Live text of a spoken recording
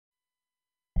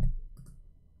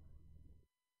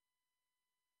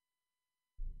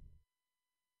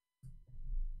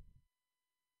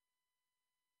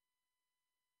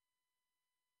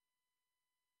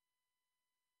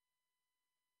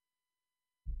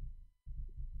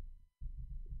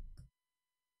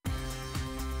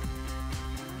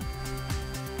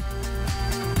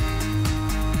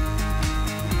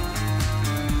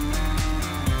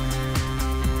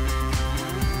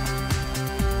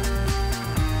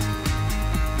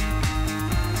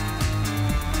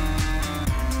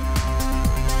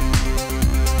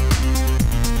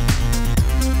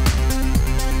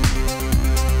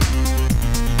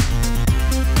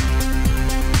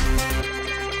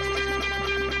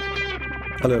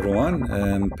Hello everyone,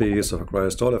 and peace of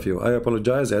Christ to all of you. I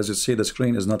apologize, as you see the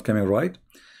screen is not coming right,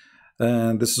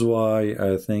 and this is why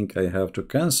I think I have to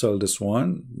cancel this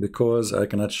one, because I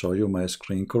cannot show you my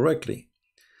screen correctly.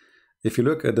 If you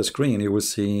look at the screen, you will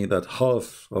see that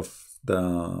half of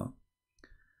the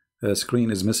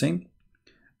screen is missing,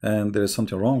 and there is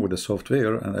something wrong with the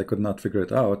software, and I could not figure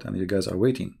it out, and you guys are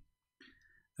waiting.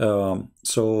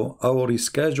 So I will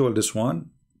reschedule this one,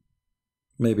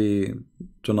 maybe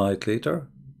tonight later,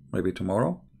 maybe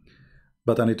tomorrow,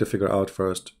 but I need to figure out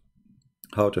first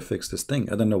how to fix this thing.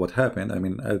 I don't know what happened. I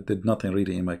mean, I did nothing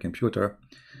really in my computer,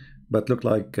 but looked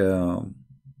like there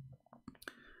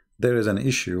is an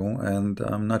issue, and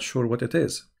I'm not sure what it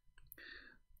is.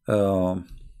 I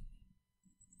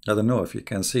don't know if you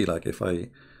can see, like if I,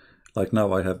 like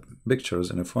now I have pictures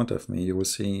in front of me, you will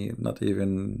see not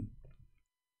even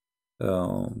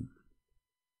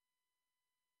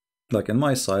like in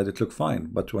my side it looked fine,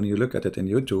 but when you look at it in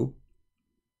YouTube,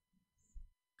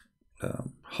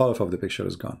 half of the picture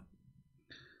is gone.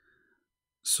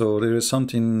 So there is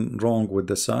something wrong with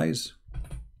the size.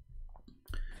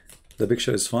 The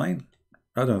picture is fine?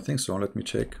 I don't think so. Let me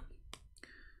check.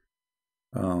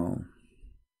 Because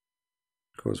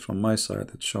from my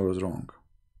side it shows wrong.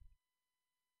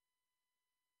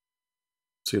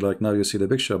 See, like now you see the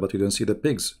picture, but you don't see the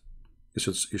pigs.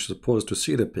 You're supposed to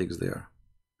see the pigs there.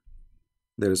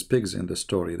 There's pigs in the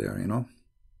story there, you know.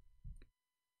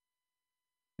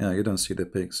 Yeah, you don't see the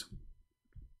pigs.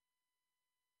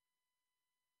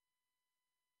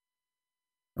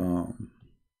 Oh,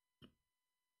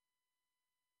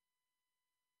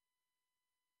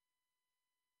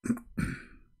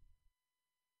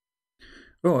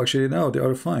 actually now they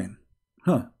are fine.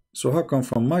 Huh. So how come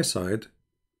from my side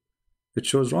it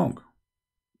shows wrong?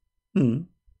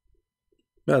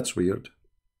 That's weird.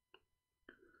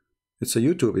 It's a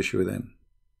YouTube issue then.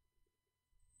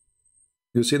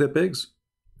 You see the pigs?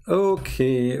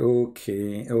 Okay.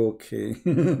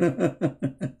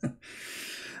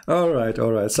 All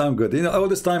right, sound good. You know, all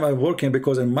this time I'm working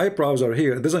because in my browser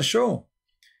here it doesn't show.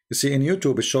 You see, in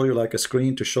YouTube it show you like a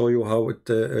screen to show you how it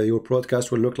your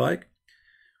broadcast will look like.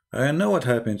 I know what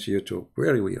happened to YouTube.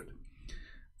 Very weird.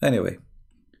 Anyway,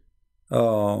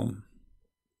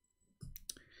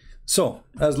 so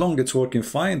as long as it's working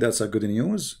fine, that's a good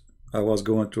news. I was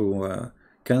going to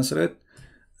cancel it.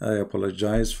 I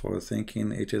apologize for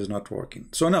thinking it is not working.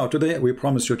 So now today we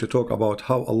promised you to talk about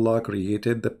how Allah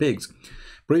created the pigs.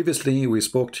 Previously we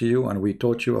spoke to you and we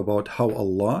taught you about how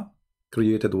Allah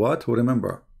created what? Who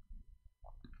remember?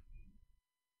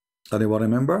 Anyone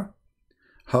remember?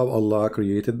 How Allah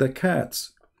created the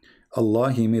cats.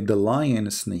 Allah, he made the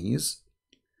lion sneeze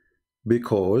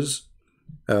because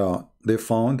they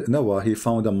found Noah, he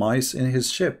found a mice in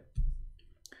his ship.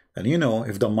 And you know,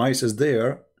 if the mice is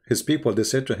there, his people, they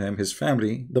said to him, his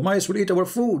family, the mice will eat our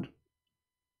food.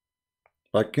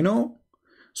 Like, you know,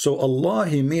 so Allah,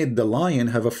 he made the lion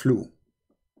have a flu.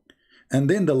 And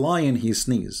then the lion, he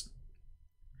sneezed.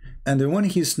 And then when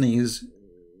he sneezed,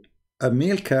 a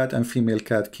male cat and female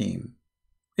cat came.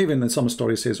 Even in some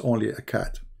stories says only a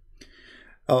cat.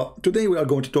 Today we are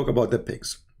going to talk about the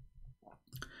pigs.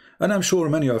 And I'm sure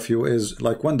many of you is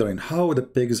like wondering how the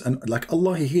pigs, and like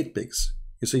Allah, he hate pigs.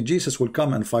 You see, Jesus will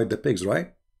come and fight the pigs,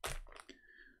 right?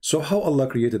 So how Allah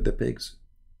created the pigs?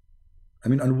 I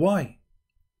mean, and why?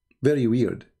 Very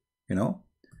weird, you know?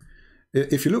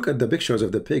 If you look at the pictures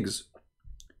of the pigs,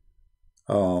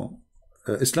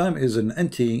 Islam is an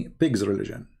anti-pigs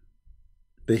religion.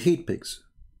 They hate pigs.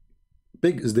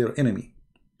 Pig is their enemy.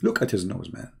 Look at his nose,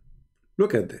 man.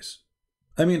 Look at this.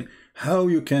 I mean, how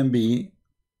you can be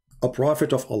a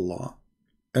prophet of Allah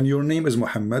and your name is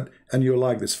Muhammad and you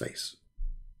like this face?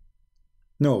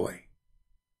 No way.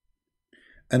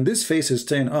 And this face is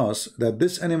telling us that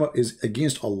this animal is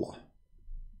against Allah.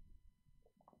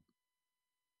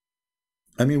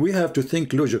 I mean, we have to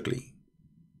think logically.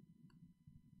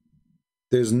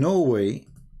 There's no way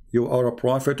you are a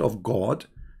prophet of God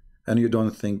and you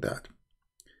don't think that.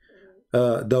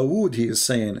 Dawood, he is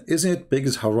saying, isn't it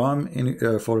pigs haram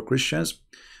for Christians?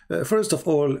 First of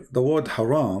all, the word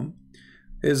haram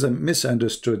is a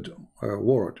misunderstood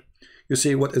word. You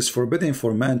see, what is forbidden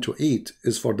for man to eat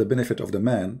is for the benefit of the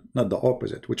man, not the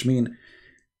opposite, which means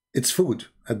it's food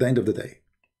at the end of the day.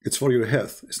 It's for your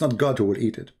health. It's not God who will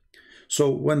eat it. So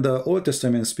when the Old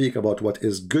Testament speak about what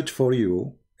is good for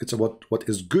you, it's about what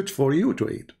is good for you to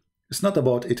eat. It's not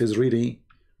about it is really,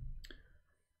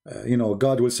 you know,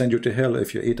 God will send you to hell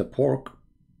if you eat a pork,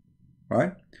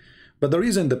 right? But the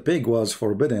reason the pig was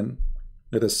forbidden,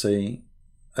 let us say,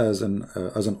 as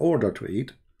an order to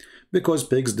eat, because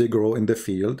pigs, they grow in the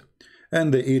field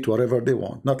and they eat whatever they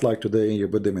want. Not like today, you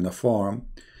put them in a farm,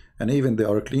 and even they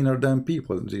are cleaner than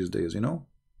people these days, you know.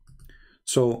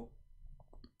 So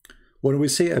when we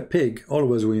say a pig,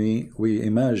 always we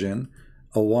imagine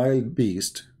a wild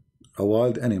beast, a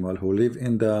wild animal who live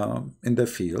in the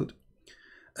field,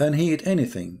 and he eat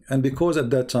anything. And because at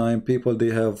that time people,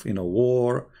 they have, you know,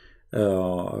 war,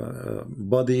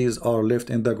 bodies are left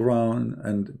in the ground,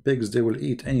 and pigs, they will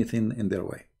eat anything in their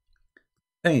way,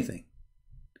 anything.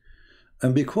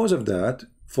 And because of that,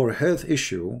 for health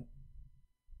issue,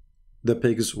 the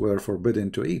pigs were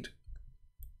forbidden to eat.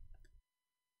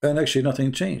 And actually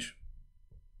nothing changed.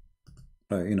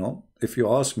 You know, if you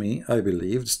ask me, I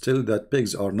believe still that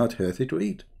pigs are not healthy to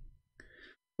eat.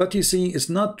 But you see, it's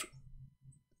not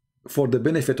for the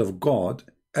benefit of God,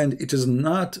 and it is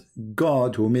not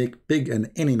God who make pig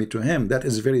an enemy to him. That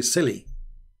is very silly.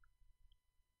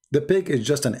 The pig is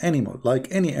just an animal, like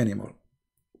any animal.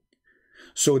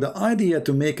 So the idea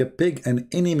to make a pig an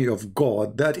enemy of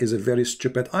God, that is a very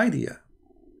stupid idea.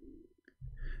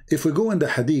 If we go in the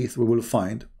hadith, we will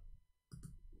find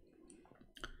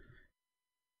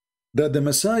that the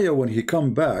Messiah, when he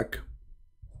come back,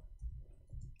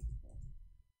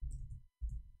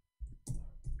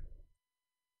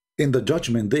 in the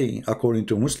judgment day, according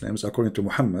to Muslims, according to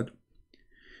Muhammad,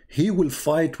 he will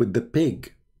fight with the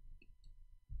pig,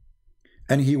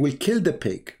 and he will kill the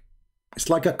pig. It's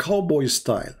like a cowboy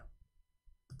style.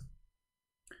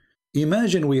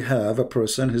 Imagine we have a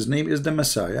person, his name is the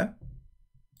Messiah,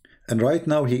 and right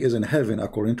now he is in heaven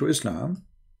according to Islam.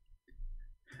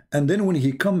 And then when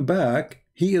he come back,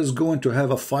 he is going to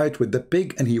have a fight with the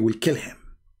pig, and he will kill him.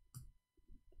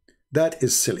 That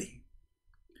is silly.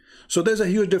 So there's a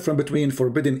huge difference between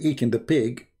forbidden eating the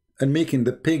pig and making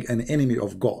the pig an enemy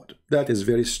of God. That is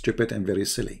very stupid and very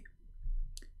silly.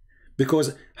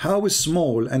 Because how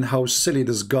small and how silly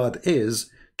this God is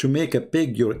to make a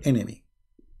pig your enemy.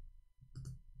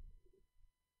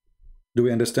 Do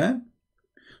we understand?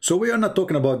 So we are not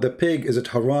talking about the pig, is it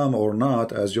haram or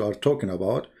not, as you are talking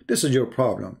about. This is your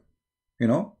problem. You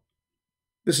know,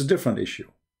 this is a different issue.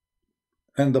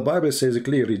 And the Bible says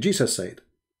clearly, Jesus said,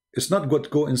 it's not what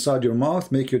go inside your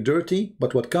mouth make you dirty,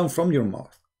 but what comes from your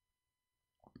mouth.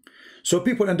 So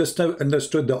people understood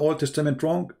the Old Testament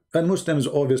wrong, and Muslims,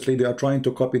 obviously, they are trying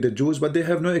to copy the Jews, but they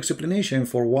have no explanation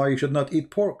for why you should not eat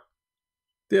pork.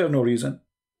 They have no reason.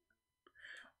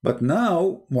 But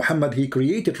now, Muhammad, he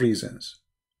created reasons.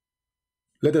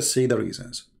 Let us see the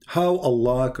reasons. How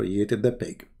Allah created the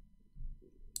pig.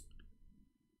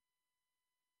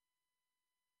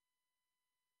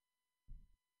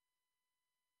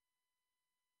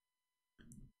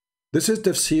 This is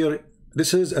tafsir.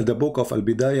 This is the book of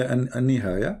Al-Bidayah and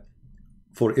Al-Nihaya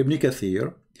for Ibn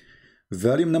Kathir,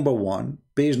 volume number 1,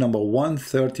 page number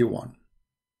 131.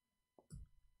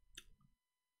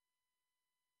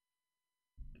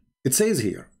 It says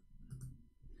here,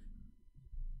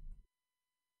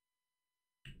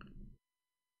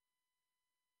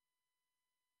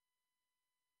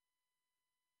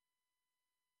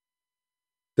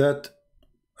 that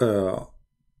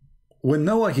when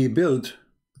Noah he built,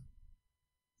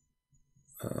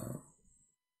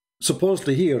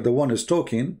 supposedly here the one is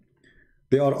talking,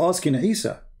 they are asking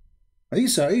Isa,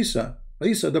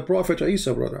 the prophet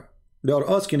Isa, brother. They are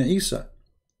asking Isa,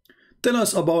 tell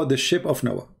us about the ship of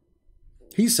Noah.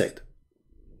 He said,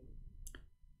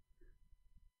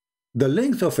 the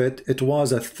length of it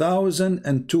was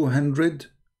 1,200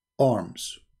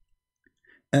 arms,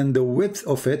 and the width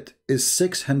of it is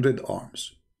 600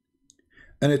 arms,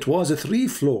 and it was 3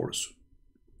 floors.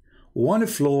 One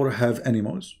floor have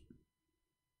animals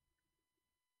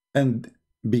and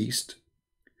beast,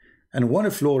 and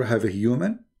one floor have a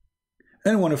human,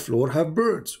 and one floor have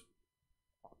birds.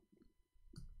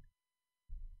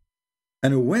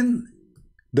 And when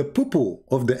the poo-poo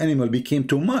of the animal became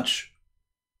too much,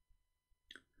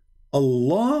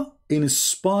 Allah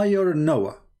inspired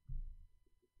Noah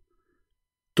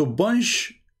to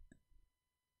bunch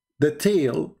the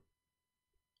tail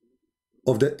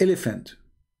of the elephant,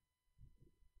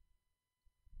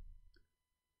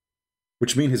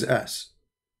 which means his ass,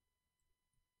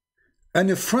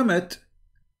 and from it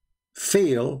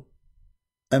fell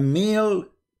a male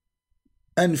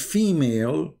and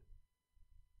female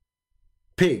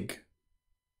pig,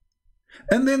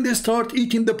 and then they start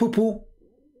eating the poo-poo.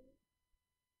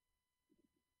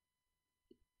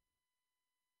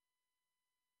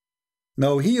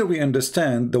 Now here we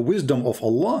understand the wisdom of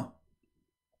Allah.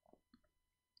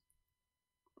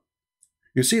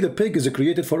 You see, the pig is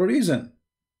created for a reason,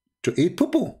 to eat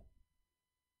poo-poo.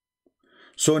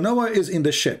 So Noah is in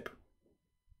the ship.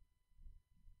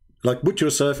 Like, put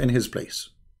yourself in his place.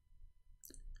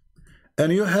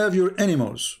 and you have your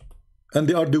animals, and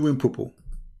they are doing poo-poo.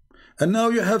 And now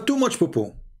you have too much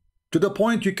poo-poo, to the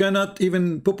point you cannot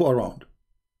even poo-poo around.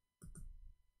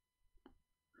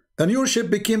 And your ship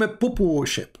became a poo-poo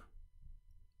ship.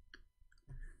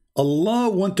 Allah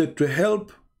wanted to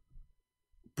help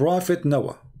Prophet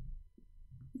Noah,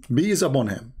 peace upon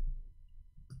him.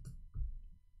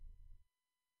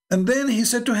 And then he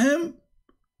said to him,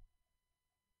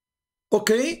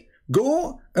 okay,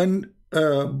 go and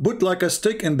put like a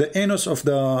stick in the anus of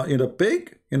the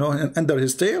pig, under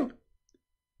his tail,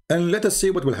 and let us see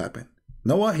what will happen.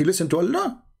 Noah, he listened to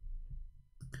Allah.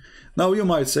 Now you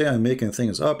might say I'm making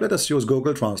things up. Let us use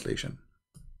Google Translation.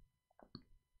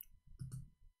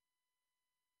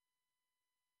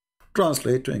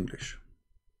 Translate to English.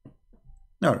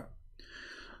 All right.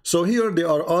 So here they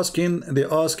ask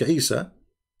Isa.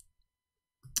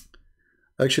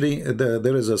 Actually,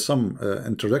 there is some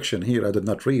introduction here I did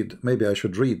not read. Maybe I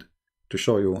should read to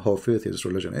show you how filthy this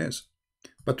religion is.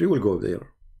 But we will go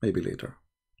there maybe later.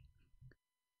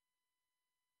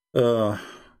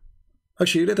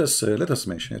 Actually, let us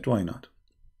mention it. Why not?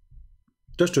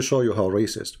 Just to show you how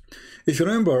racist. If you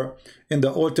remember, in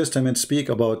the Old Testament, speak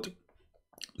about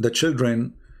the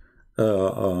children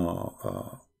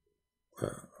of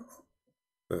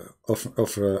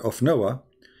Noah,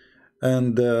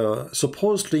 and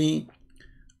supposedly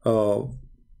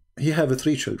he have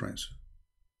 3 children,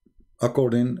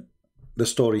 according the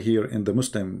story here in the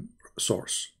Muslim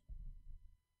source.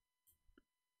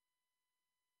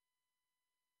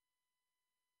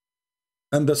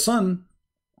 And the son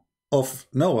of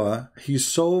Noah, he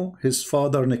saw his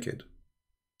father naked.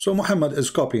 So Muhammad is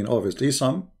copying obviously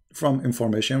some from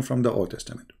information from the Old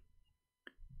Testament.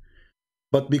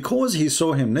 But because he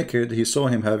saw him naked, he saw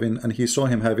him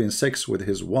having sex with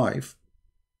his wife,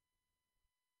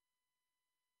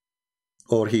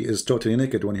 or he is totally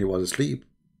naked when he was asleep.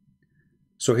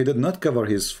 So he did not cover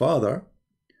his father,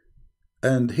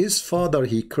 and his father,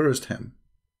 he cursed him.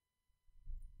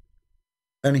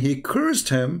 And he cursed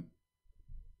him,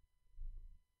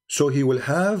 so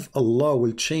Allah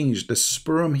will change the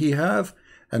sperm he have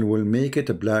and will make it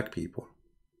a black people.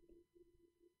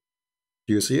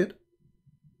 Do you see it?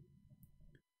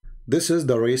 This is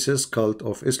the racist cult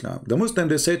of Islam. The Muslim,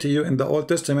 they say to you in the Old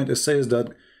Testament, it says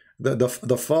that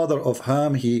the father of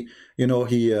Ham, he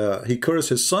cursed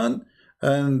his son,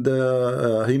 and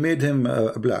he made him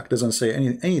black. Doesn't say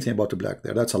anything about the black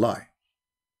there. That's a lie.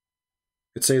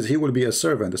 It says he will be a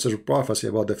servant. This is a prophecy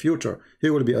about the future. He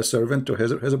will be a servant to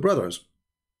his brothers.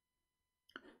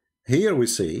 Here we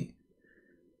see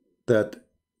that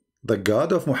the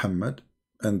God of Muhammad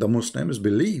and the Muslims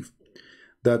believe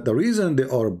that the reason they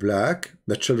are black,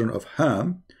 the children of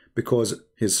Ham, because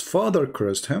his father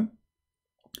cursed him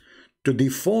to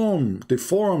deform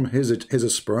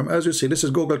his sperm. As you see, this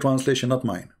is Google translation, not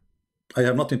mine. I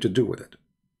have nothing to do with it.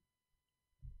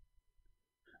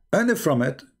 And from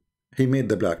it, he made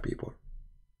the black people.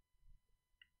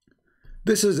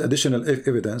 This is additional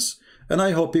evidence, and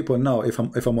I hope people now, if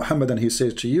a Muhammadan, he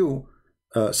says to you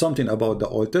something about the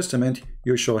Old Testament,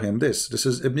 you show him this. This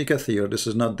is Ibn Kathir. This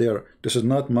is not there. This is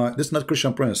not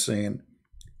Christian Prince saying.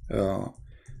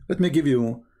 Let me give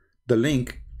you the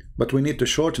link, but we need to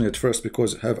shorten it first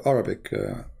because it have Arabic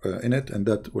in it, and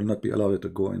that will not be allowed to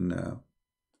go in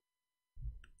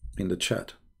the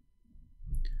chat.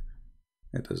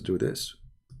 Let us do this.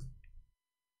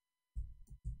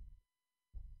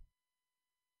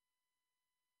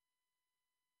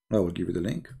 I will give you the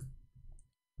link.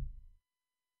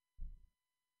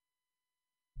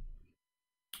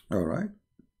 All right.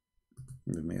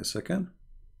 Give me a second.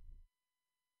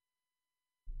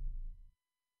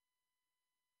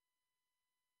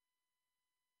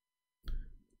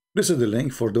 This is the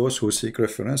link for those who seek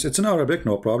reference. It's in Arabic,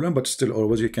 no problem, but still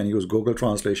always you can use Google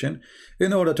Translation.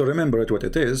 In order to remember it what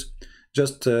it is,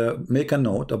 just make a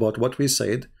note about what we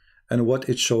said and what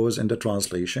it shows in the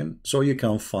translation, so you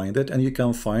can find it and you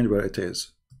can find where it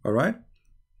is. All right?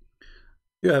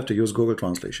 You have to use Google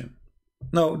Translation.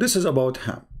 Now, this is about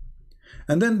Ham.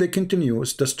 And then they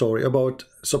continues the story about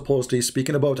supposedly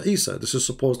speaking about Isa. This is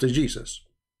supposedly Jesus.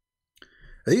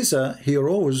 Isa, he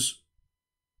rose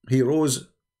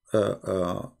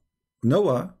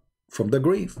Noah from the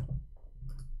grave.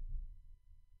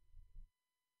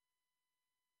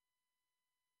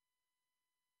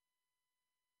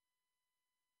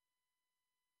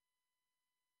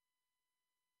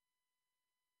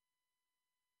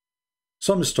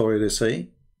 Some story they say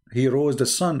he rose the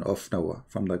son of Noah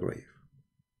from the grave.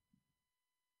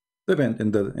 Depend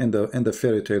in the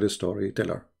fairy tale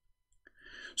storyteller.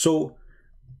 So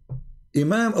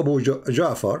Imam Abu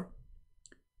Ja'far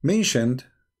mentioned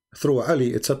through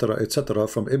Ali, etc., etc.,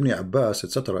 from Ibn Abbas,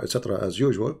 etc., etc., as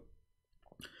usual,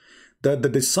 that the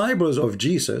disciples of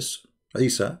Jesus,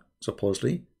 Isa,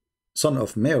 supposedly, son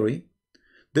of Mary,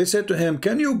 they said to him,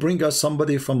 can you bring us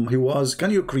somebody from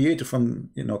can you create from,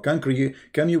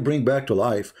 can you bring back to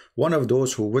life one of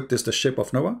those who witnessed the ship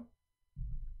of Noah?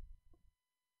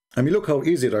 I mean, look how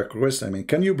easy that request. I mean,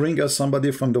 can you bring us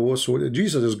somebody from those who,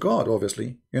 Jesus is God,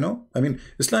 obviously, I mean,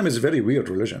 Islam is a very weird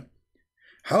religion.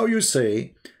 How you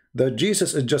say that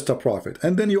Jesus is just a prophet,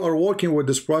 and then you are working with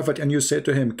this prophet and you say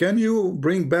to him, can you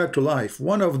bring back to life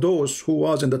one of those who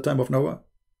was in the time of Noah?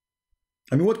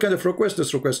 I mean, what kind of request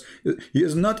this request? He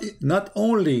is not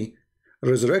only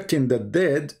resurrecting the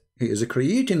dead, he is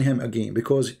creating him again,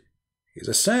 because he's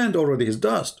a sand already, he's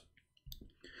dust.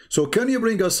 So can you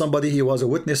bring us somebody he was a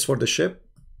witness for the ship,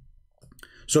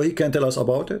 so he can tell us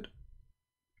about it?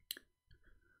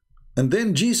 And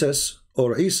then Jesus,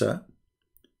 or Isa,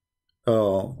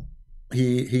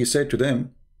 he said to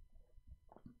them,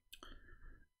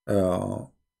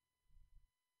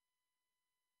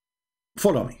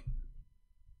 follow me.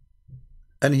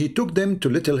 And he took them to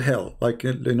little hill, like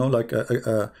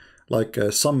like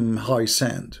some high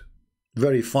sand,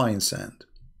 very fine sand.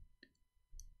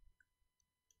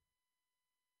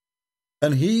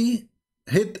 And he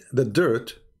hit the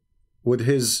dirt with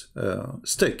his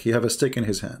stick. He had a stick in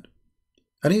his hand.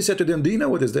 And he said to them, do you know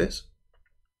what is this?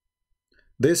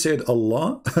 They said,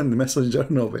 Allah and the messenger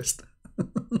know best.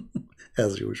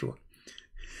 As usual.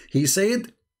 He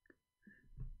said,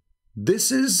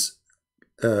 this is,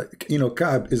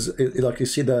 Ka'b is like, you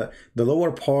see the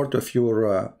lower part of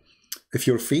your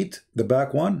feet, the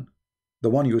back one, the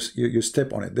one you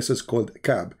step on it. This is called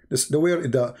Ka'b. This where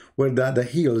the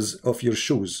heels of your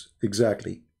shoes,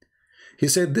 exactly. He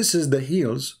said, this is the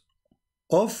heels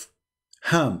of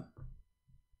Ham,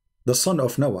 the son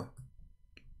of Noah.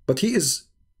 But he is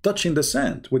touching the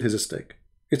sand with his stick.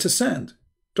 It's a sand,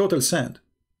 total sand.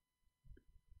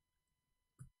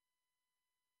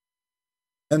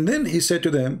 And then he said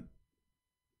to them,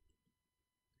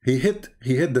 he hit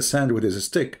the sand with his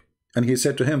stick, and he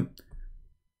said to him,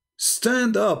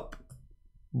 stand up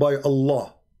by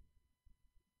Allah.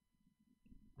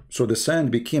 So the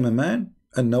sand became a man,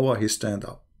 and Noah, he stand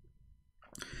up.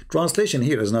 Translation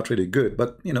here is not really good,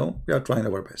 but we are trying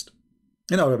our best.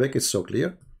 In Arabic, it's so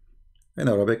clear. In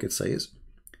Arabic, it says,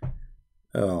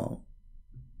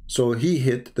 so he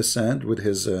hit the sand with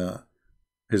his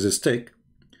stick,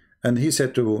 and he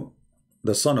said to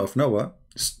the son of Noah,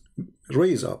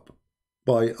 raise up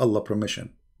by Allah's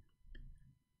permission.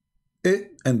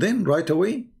 And then right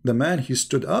away, the man, he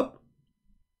stood up,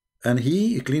 and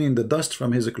he cleaning the dust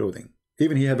from his clothing.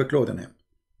 Even he have a cloth on him.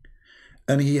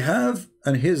 And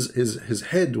his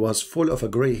head was full of a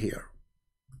gray hair.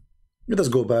 Let us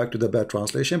go back to the bad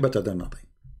translation, better than nothing.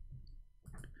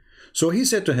 So he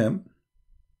said to him,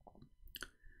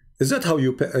 is that how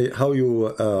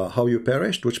you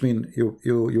perished? Which means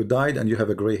you died and you have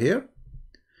a gray hair?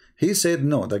 He said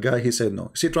no. The guy, he said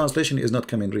no. See, translation is not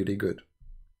coming really good.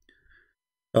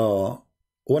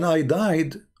 When I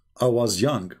died, I was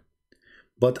young,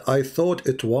 but I thought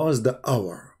it was the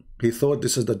hour. He thought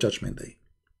this is the judgment day.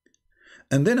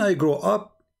 And then I grew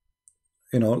up,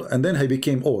 and then I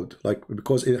became old, like,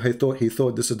 because he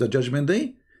thought this is the judgment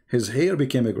day. His hair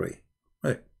became a gray.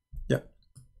 Right? Yeah.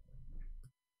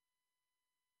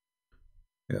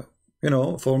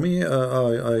 Yeah. For me,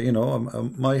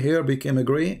 my hair became a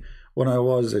gray when I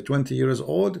was 20 years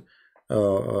old.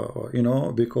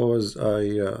 Because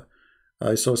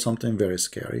I saw something very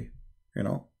scary.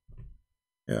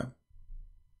 Yeah.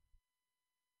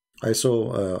 I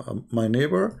saw my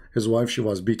neighbor, his wife, she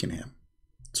was beating him.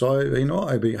 So I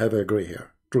have a gray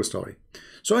hair. True story.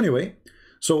 So anyway,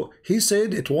 so he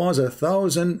said it was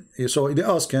 1,000. So he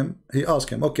asked him,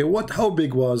 okay, how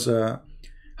big was tell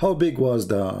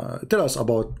us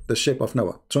about the ship of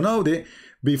Noah. So now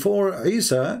before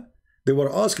Isa, they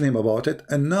were asking him about it,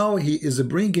 and now he is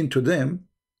bringing to them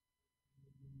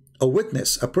a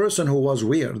witness, a person who was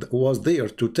there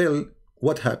to tell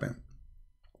what happened.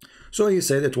 So he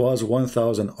said it was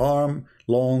 1,000 arm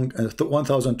long and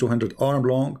 1,200 arm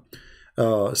long,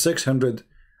 600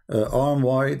 arm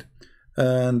wide,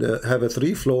 and have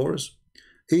 3 floors.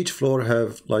 Each floor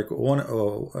have like one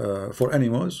for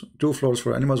animals, 2 floors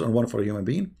for animals, and 1 for a human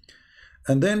being.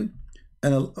 And then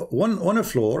one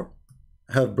floor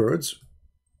have birds,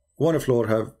 1 floor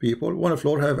have people, 1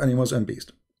 floor have animals and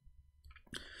beasts.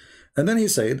 And then he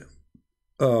said,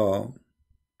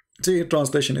 see,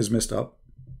 translation is messed up.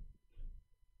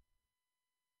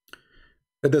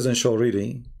 It doesn't show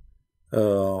really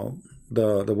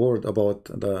the word about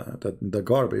the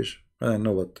garbage. I don't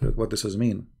know what this is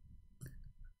mean.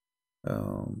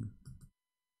 Um,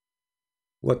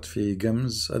 what في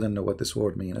gems? I don't know what this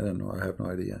word means. I don't know. I have no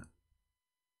idea.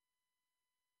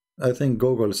 I think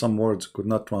Google some words could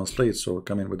not translate, so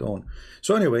come in with own.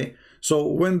 So anyway, so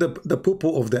when the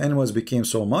poo-poo of the animals became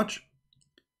so much,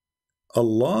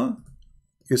 Allah,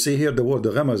 you see here the word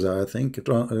Ghamaza, I think it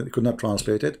could not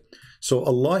translate it. So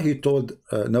Allah, he told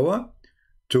Noah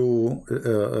to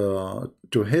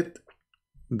hit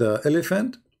the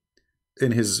elephant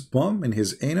in his bum, in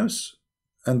his anus,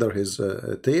 under his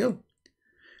tail,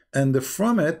 and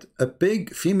from it a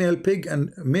pig, female pig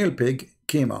and male pig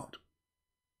came out.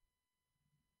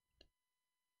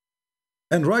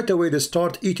 And right away they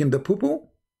start eating the poo-poo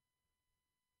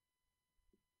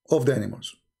of the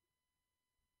animals.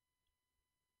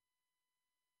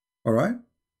 All right?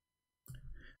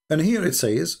 And here it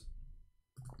says,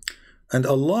 and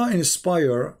Allah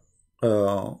inspired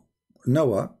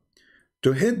Noah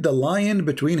to hit the lion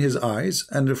between his eyes,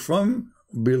 and from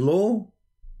below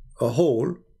a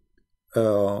hole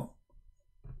a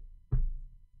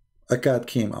cat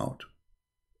came out.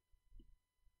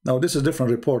 Now this is a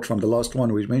different report from the last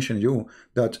one we mentioned you,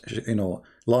 that, you know,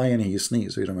 lion, he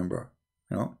sneezed, you remember,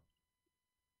 you know.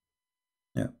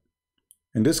 Yeah.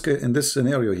 In this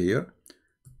scenario here,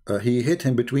 he hit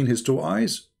him between his two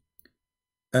eyes,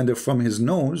 and from his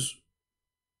nose,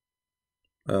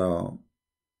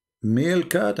 male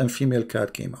cat and female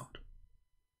cat came out.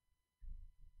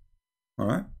 All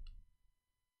right.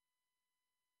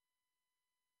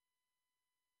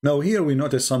 Now here we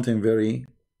notice something very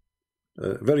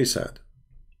very sad,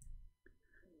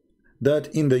 that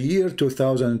in the year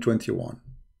 2021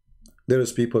 there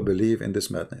is people believe in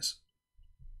this madness.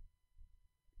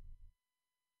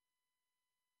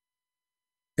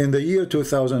 In the year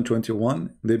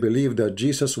 2021 they believe that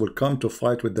Jesus will come to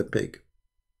fight with the pig,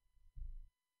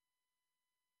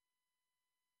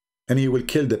 and he will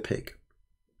kill the pig.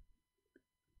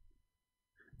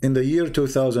 In the year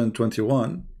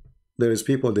 2021 there is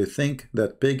people, they think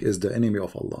that pig is the enemy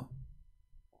of Allah.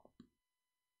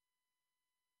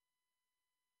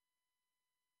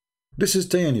 This is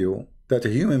telling you that a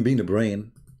human being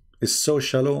brain is so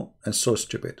shallow and so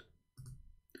stupid.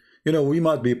 You know, we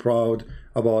might be proud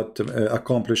about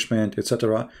accomplishment,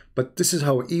 etc., but this is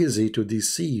how easy to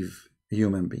deceive a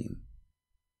human being.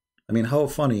 I mean, how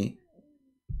funny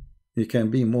you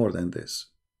can be more than this.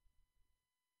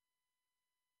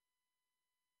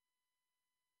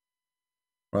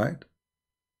 Right?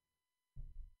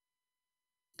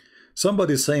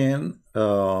 Somebody saying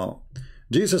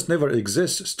Jesus never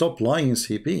exists. Stop lying,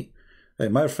 CP. Hey,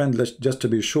 my friend, just to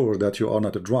be sure that you are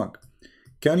not a drunk,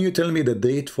 can you tell me the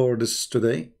date for this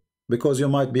today? Because you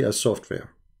might be a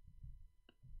software.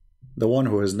 The one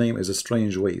who his name is a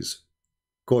strange ways.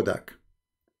 Kodak.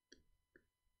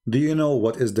 Do you know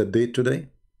what is the date today?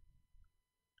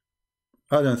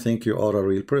 I don't think you are a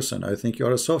real person. I think you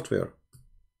are a software.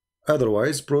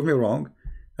 Otherwise, prove me wrong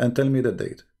and tell me the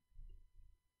date.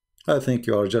 I think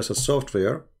you are just a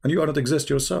software and you are not exist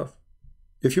yourself.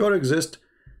 If you are exist,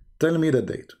 tell me the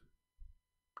date.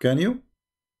 Can you?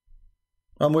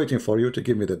 I'm waiting for you to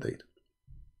give me the date.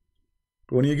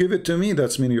 When you give it to me,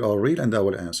 that's mean you are real, and I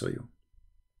will answer you.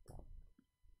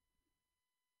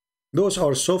 Those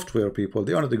are software people.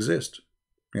 They are not exist.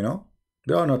 You know,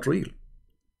 they are not real.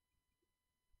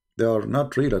 They are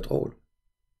not real at all.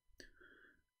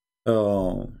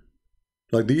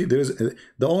 Like there is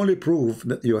the only proof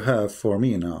that you have for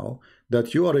me now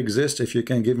that you are exist, if you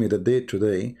can give me the date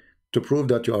today to prove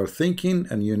that you are thinking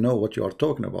and you know what you are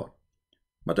talking about.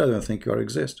 But I don't think you are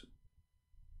exist.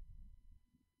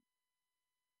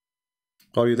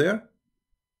 Are you there?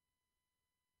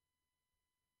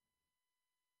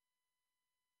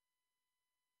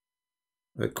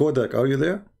 Kodak, are you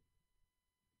there?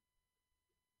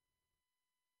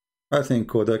 I think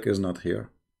Kodak is not here.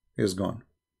 He's gone.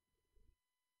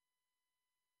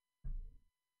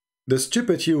 The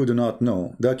stupid you do not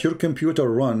know that your computer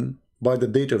run by the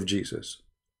date of Jesus.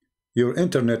 Your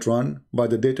internet run by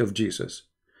the date of Jesus.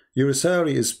 Your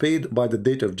salary is paid by the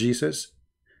date of Jesus.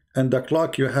 And the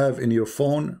clock you have in your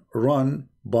phone run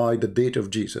by the date of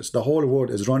Jesus. The whole world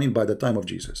is running by the time of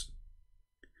Jesus.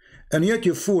 And yet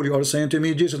you fool, you are saying to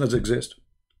me Jesus doesn't exist.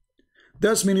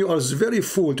 That means you are very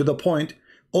fool to the point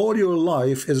all your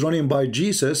life is running by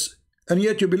Jesus, and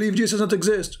yet you believe Jesus doesn't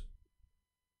exist.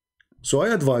 So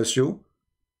I advise you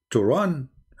to run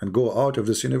and go out of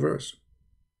this universe.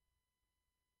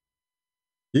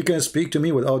 You can speak to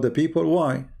me with other people.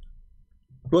 Why?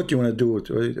 What do you want to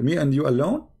do? Me and you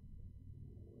alone?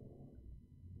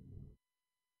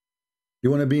 You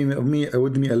want to be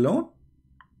with me alone?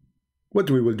 What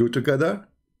we will do together?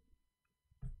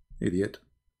 Idiot.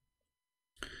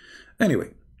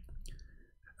 Anyway,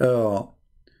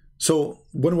 so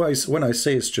when I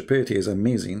say stupidity is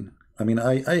amazing, I mean,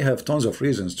 I have tons of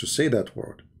reasons to say that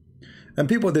word. And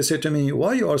people, they say to me,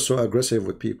 why you are so aggressive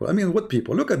with people? I mean, what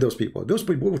people? Look at those people. Those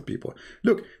people, what people?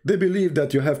 Look, they believe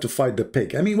that you have to fight the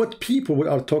pig. I mean, what people we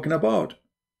are talking about?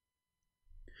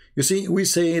 You see, we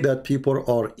say that people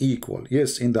are equal.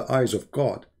 Yes, in the eyes of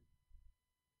God.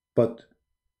 But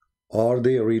are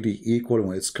they really equal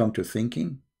when it's come to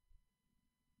thinking?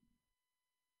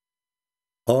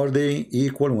 Are they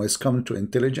equal when it's come to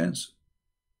intelligence?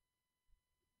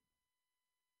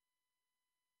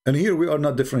 And here we are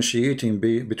not differentiating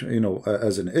between, you know,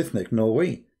 as an ethnic. No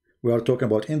way. We are talking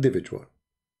about individual.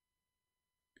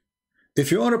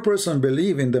 If you are a person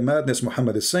believe in the madness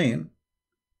Muhammad is saying,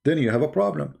 then you have a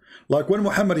problem. Like when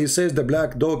Muhammad, he says the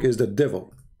black dog is the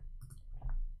devil.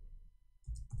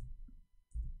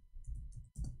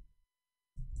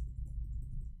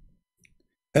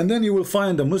 And then you will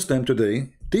find a Muslim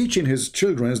today teaching his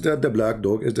children that the black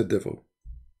dog is the devil.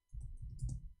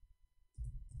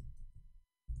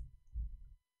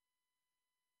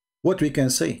 What we can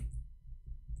say.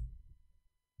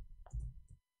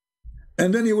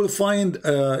 And then you will find,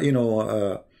 you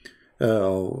know,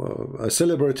 a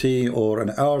celebrity or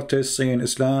an artist saying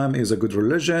Islam is a good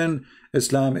religion,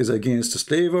 Islam is against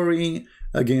slavery,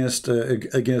 against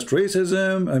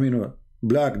racism. I mean,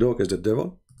 black dog is the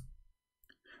devil.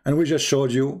 And we just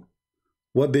showed you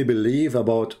what they believe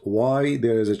about why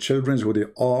there is a children who they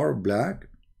are black.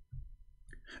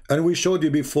 And we showed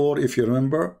you before, if you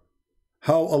remember,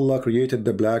 how Allah created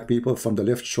the black people from the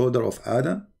left shoulder of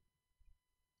Adam.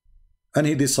 And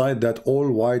he decided that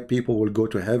all white people will go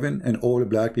to heaven and all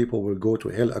black people will go to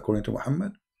hell according to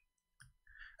Muhammad.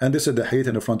 And this is the hate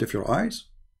in the front of your eyes.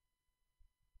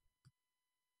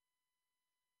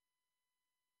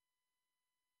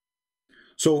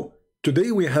 So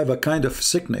today we have a kind of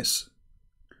sickness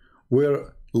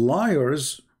where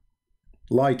liars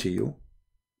lie to you,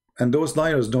 and those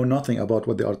liars know nothing about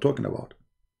what they are talking about.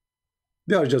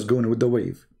 They are just going with the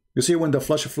wave. You see, when the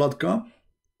flash flood come,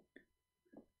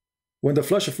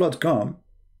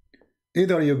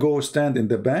 either you go stand in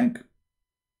the bank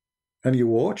and you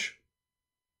watch,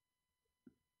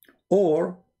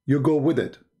 or you go with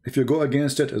it. If you go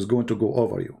against it, it's going to go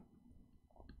over you.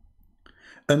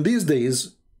 And these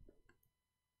days,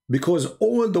 because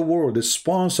all the world is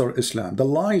sponsor Islam, the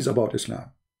lies about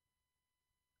Islam.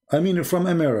 I mean, from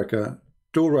America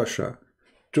to Russia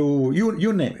to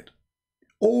you name it.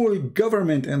 All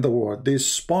government in the world, they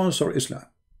sponsor Islam.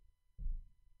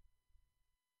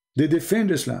 They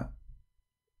defend Islam.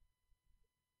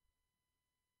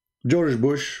 George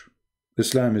Bush,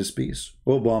 Islam is peace.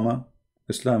 Obama,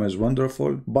 Islam is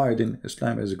wonderful. Biden,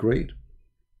 Islam is great.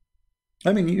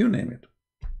 I mean, you name it.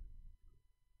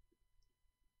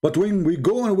 But when we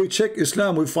go and we check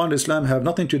Islam, we find Islam have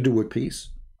nothing to do with peace.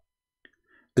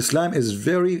 Islam is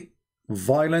very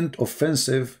violent,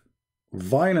 offensive,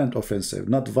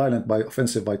 not violent by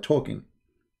offensive by talking.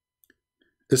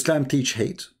 Islam teach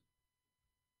hate.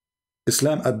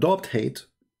 Islam adopt hate.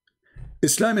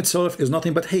 Islam itself is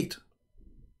nothing but hate.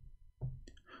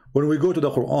 When we go to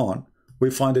the Quran,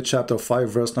 we find the chapter 5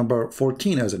 verse number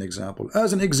 14 as an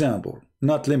example,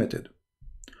 not limited,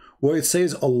 where it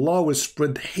says Allah will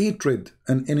spread hatred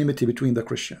and enmity between the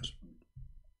Christians.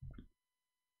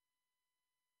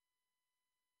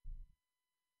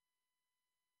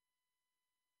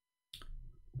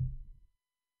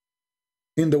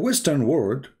 In the Western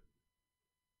world,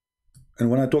 and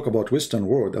when I talk about Western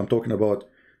world, I'm talking about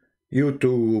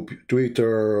YouTube,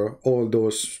 Twitter, all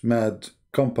those mad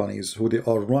companies who they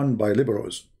are run by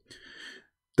liberals.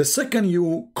 The second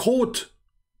you quote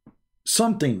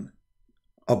something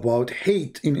about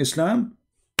hate in Islam,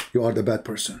 you are the bad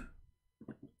person.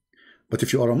 But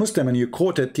if you are a Muslim and you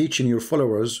quote it teaching your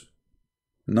followers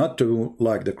not to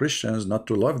like the Christians, not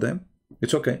to love them,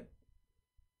 it's okay.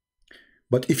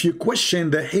 But if you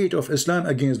question the hate of Islam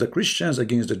against the Christians,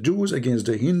 against the Jews, against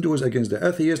the Hindus, against the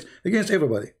atheists, against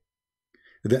everybody,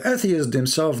 the atheists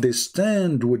themselves, they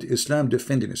stand with Islam,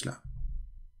 defending Islam.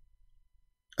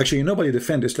 Actually, nobody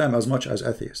defends Islam as much as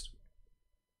atheists.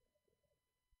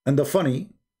 And the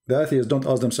atheists don't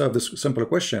ask themselves this simple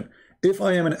question: if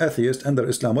I am an atheist under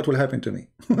Islam, what will happen to me?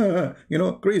 You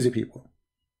know, crazy people.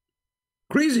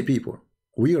 Crazy people.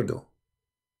 Weirdo.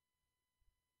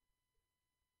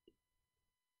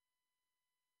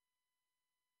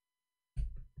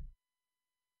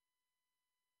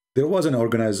 There was an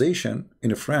organization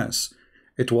in France.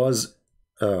 It was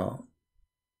the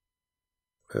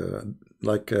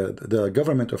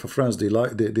government of France,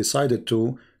 they decided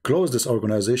to close this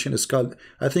organization. It's called,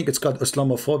 I think it's called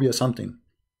Islamophobia something.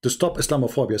 to stop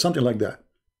Islamophobia, something like that.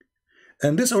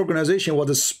 And this organization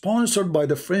was sponsored by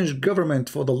the French government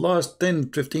for the last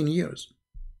 10-15 years.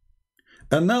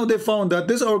 And now they found that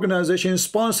this organization is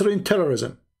sponsoring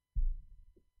terrorism.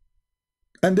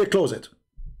 And they close it.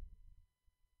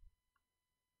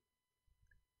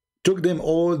 Took them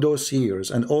all those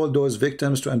years and all those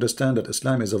victims to understand that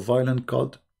Islam is a violent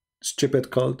cult,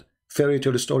 stupid cult, fairy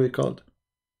tale story cult.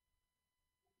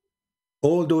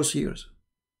 All those years.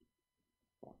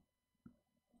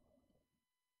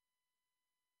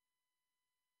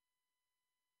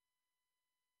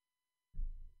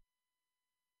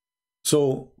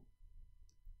 So,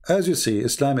 as you see,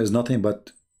 Islam is nothing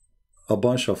but a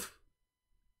bunch of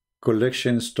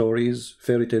collection stories,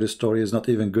 fairy tale stories, not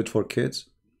even good for kids.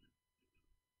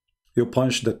 You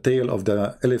punch the tail of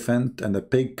the elephant and the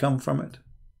pig come from it,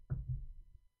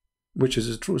 which is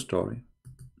a true story.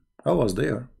 I was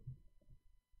there.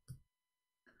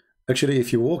 Actually,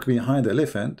 if you walk behind the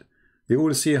elephant, you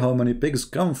will see how many pigs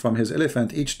come from his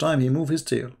elephant each time he moves his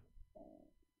tail.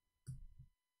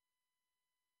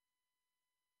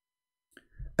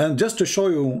 And just to show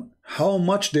you how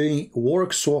much they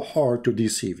work so hard to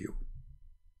deceive you.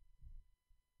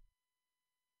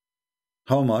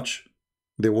 How much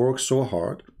they work so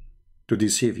hard to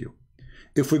deceive you.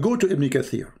 If we go to Ibn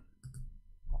Kathir,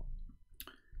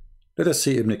 let us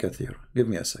see Ibn Kathir. Give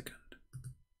me a second.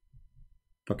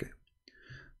 Okay.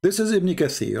 This is Ibn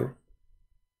Kathir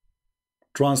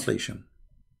translation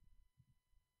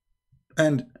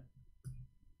and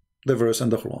the verse in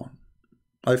the Quran.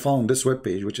 I found this web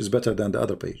page, which is better than the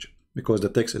other page because the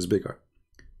text is bigger.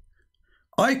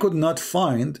 I could not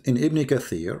find in Ibn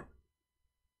Kathir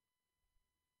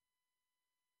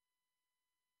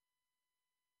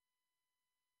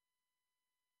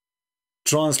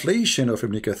translation of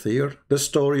Ibn Kathir the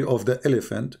story of the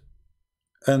elephant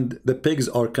and the pigs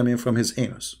are coming from his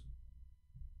anus.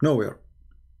 Nowhere.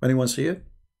 Anyone see it?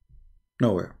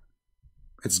 Nowhere.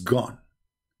 It's gone.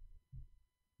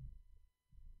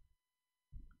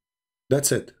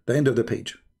 That's it. The end of the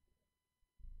page.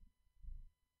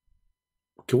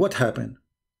 Okay, what happened?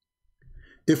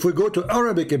 If we go to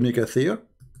Arabic Ibn Kathir,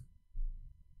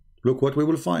 look what we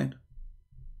will find.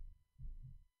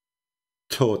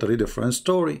 Totally different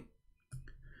story.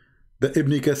 The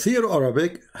Ibn Kathir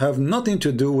Arabic have nothing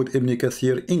to do with Ibn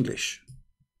Kathir English.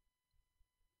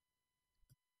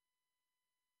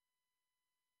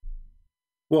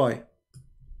 Why?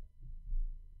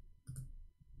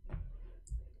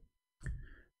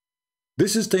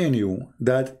 This is telling you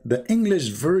that the English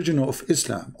version of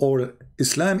Islam, or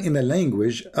Islam in a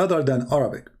language other than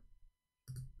Arabic,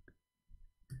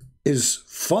 is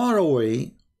far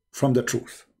away from the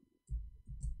truth.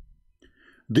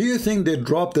 Do you think they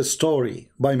dropped the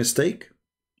story by mistake?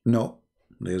 No,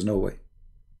 there's no way.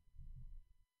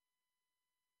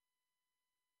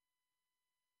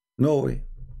 No way.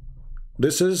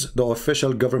 This is the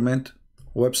official government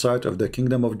website of the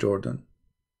Kingdom of Jordan.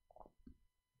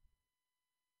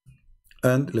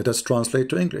 And let us translate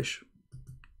to English.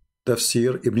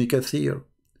 Tafsir Ibn Kathir,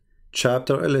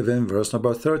 chapter 11, verse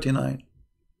number 39.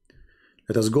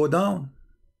 Let us go down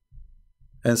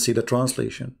and see the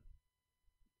translation.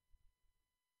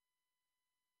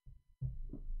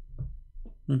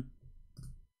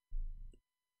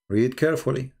 Read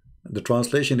carefully. The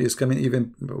translation is coming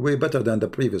even way better than the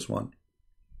previous one.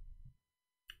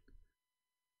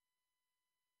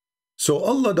 So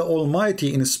Allah the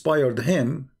Almighty inspired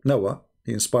him, Noah,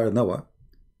 he inspired Noah,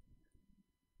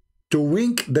 to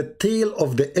wink the tail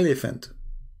of the elephant.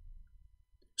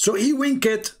 So he winked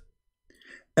it,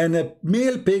 and a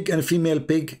male pig and female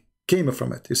pig came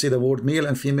from it. You see the word male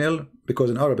and female,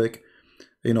 because in Arabic,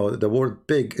 you know, the word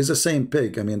pig is the same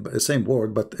pig. I mean, the same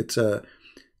word, but it's a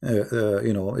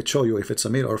you know, it shows you if it's a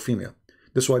male or female.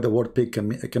 That's why the word pig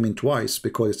come in twice,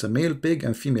 because it's a male pig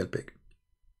and female pig.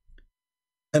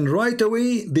 And right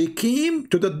away they came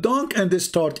to the dung and they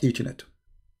start eating it.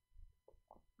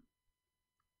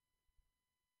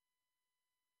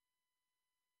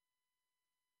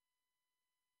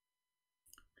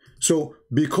 So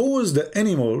because the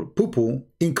animal poo-poo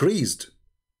increased,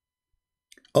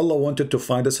 Allah wanted to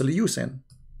find a solution.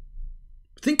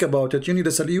 Think about it, you need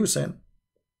a solution.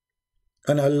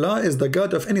 And Allah is the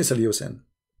God of any solution.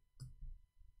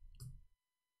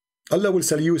 Allah will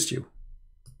salute you.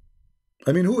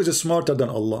 I mean, who is smarter than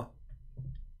Allah?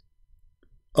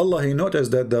 Allah, he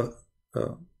noticed that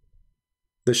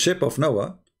the ship of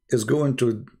Noah is going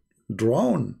to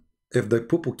drown if the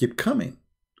poo-poo keep coming.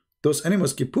 Those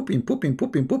animals keep pooping, pooping,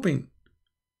 pooping, pooping.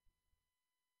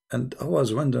 And I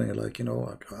was wondering, like, you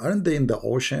know, aren't they in the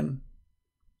ocean?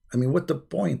 I mean, what's the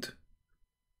point?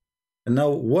 And now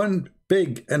one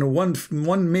pig and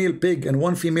one male pig and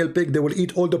one female pig, they will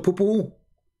eat all the poo-poo.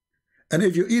 And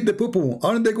if you eat the poo-poo,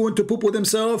 aren't they going to poo-poo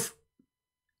themselves?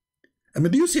 I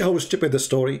mean, do you see how stupid the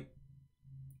story?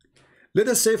 Let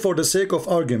us say, for the sake of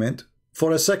argument,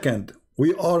 for a second,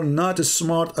 we are not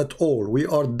smart at all. We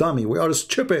are dummy. We are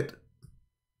stupid.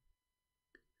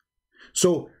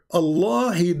 So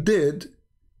Allah, He did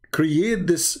create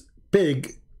this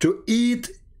pig to eat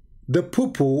the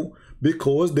poo-poo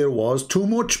because there was too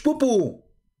much poo-poo.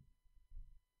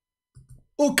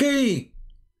 Okay.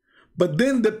 But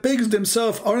then the pigs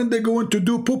themselves, aren't they going to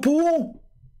do poo-poo?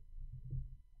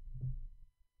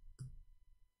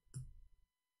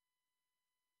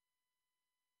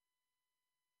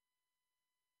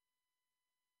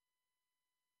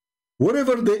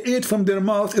 Whatever they ate from their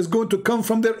mouth is going to come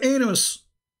from their anus.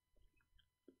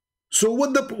 So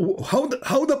how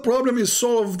the problem is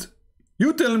solved?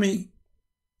 You tell me.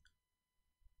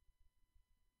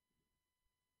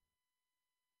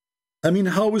 I mean,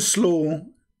 how slow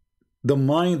the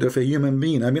mind of a human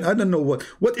being. I mean, I don't know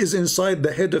what is inside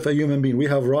the head of a human being. We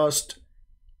have rust,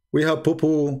 we have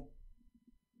poo-poo.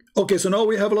 Okay, so now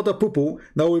we have a lot of poo-poo.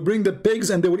 Now we bring the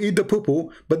pigs and they will eat the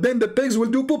poo-poo, but then the pigs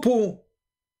will do poo-poo.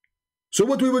 So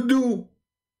what we would do?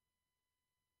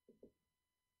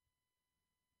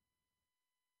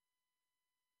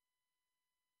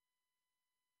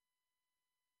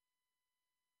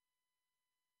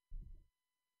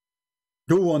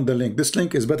 Who won the link? This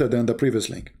link is better than the previous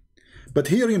link. But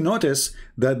here you notice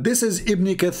that this is Ibn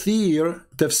Kathir,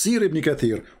 Tafsir Ibn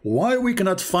Kathir. Why we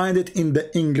cannot find it in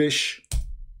the English?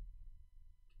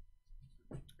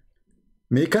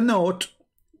 Make a note.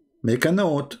 Make a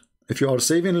note. If you are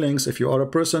saving links, if you are a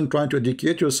person trying to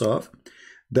educate yourself,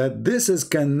 that this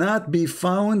cannot be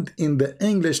found in the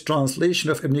English translation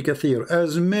of Ibn Kathir,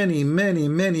 as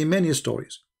many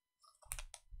stories.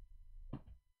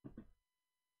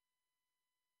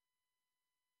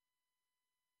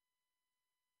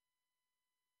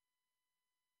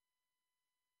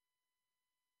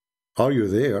 Are you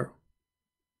there?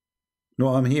 No,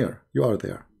 I'm here. You are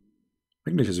there.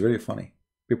 English is very funny.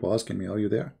 People asking me, are you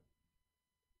there?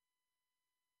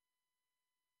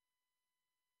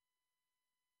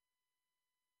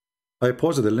 I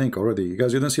posted the link already. You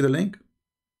guys, you don't see the link?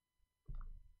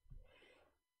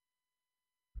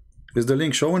 Is the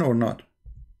link showing or not?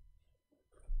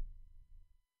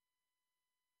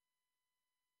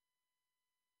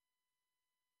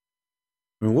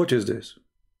 I mean, what is this?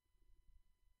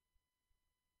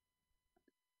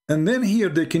 And then here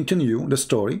they continue the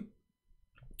story.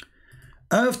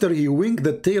 After he winked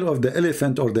the tail of the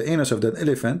elephant, or the anus of that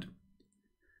elephant,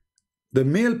 the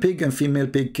male pig and female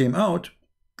pig came out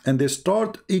and they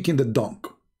start eating the dung.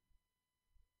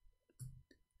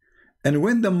 And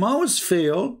when the mouse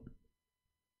fell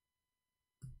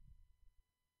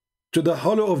to the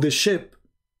hollow of the ship,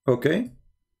 okay,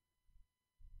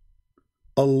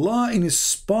 Allah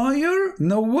inspired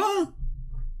Noah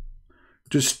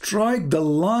to strike the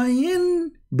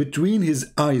lion between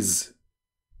his eyes.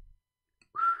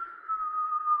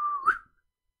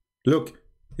 Look,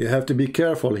 you have to be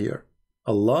careful here.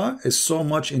 Allah is so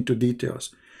much into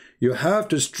details. You have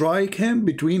to strike him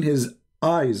between his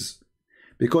eyes.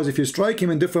 Because if you strike him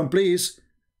in different place,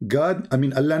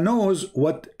 Allah knows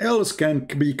what else can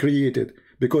be created.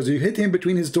 Because you hit him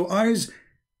between his two eyes,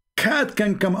 cat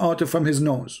can come out from his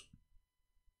nose.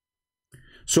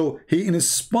 So he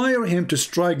inspired him to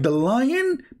strike the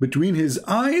lion between his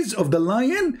eyes of the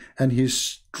lion, and he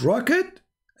struck it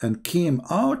and came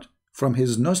out from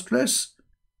his nostrils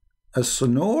a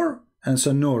sonor and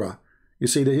sonora. You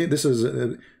see, this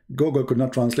is Google could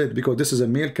not translate because this is a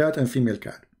male cat and female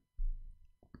cat.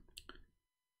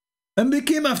 And they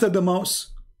came after the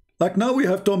mouse. Like now we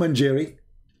have Tom and Jerry.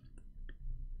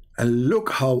 And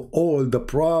look how all the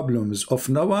problems of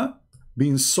Noah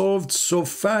being solved so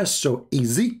fast, so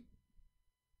easy.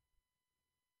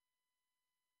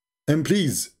 And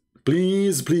please,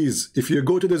 if you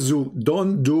go to the zoo,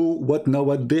 don't do what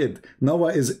Noah did.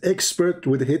 Noah is expert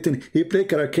with hitting. He played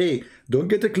karate. Don't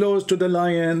get close to the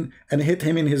lion and hit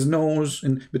him in his nose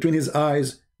and between his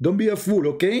eyes. Don't be a fool,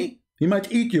 okay? He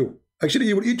might eat you. Actually,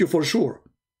 he will eat you for sure.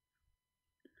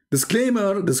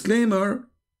 Disclaimer,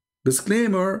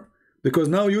 because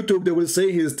now YouTube, they will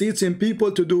say he is teaching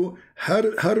people to do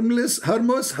harmless,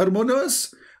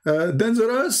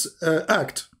 dangerous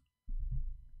act.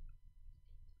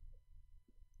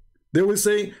 They will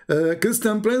say,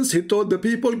 Christian Prince, he told the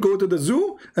people, go to the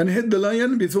zoo and hit the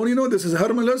lion before, this is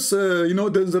harmless,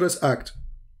 dangerous act.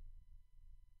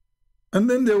 And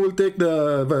then they will take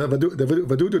the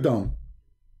Vadudu down.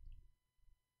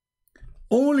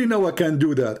 Only Noah can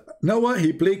do that. Noah,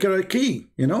 he played karaoke,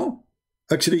 you know?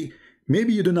 Actually,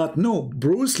 maybe you do not know,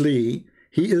 Bruce Lee,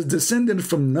 he is descendant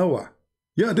from Noah.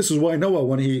 Yeah, this is why Noah,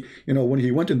 when he, when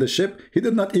he went in the ship, he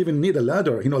did not even need a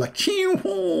ladder, like,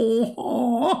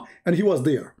 and he was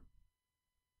there.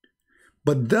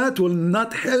 But that will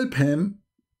not help him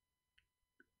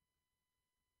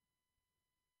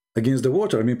against the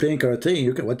water. I mean, playing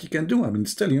karate, what you can do? I mean,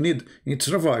 still you need to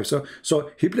survive. So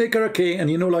he played karate, and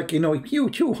in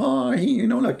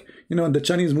the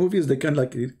Chinese movies they can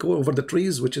like go over the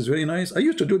trees, which is very nice. I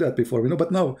used to do that before,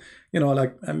 but now,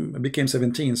 like I became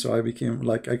 17, so I became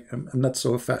like I'm not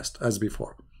so fast as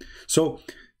before. So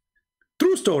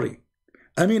true story.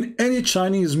 I mean, any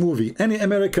Chinese movie, any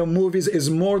American movies is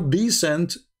more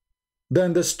decent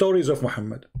than the stories of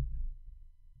Muhammad.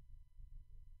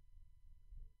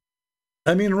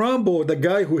 I mean, Rambo, the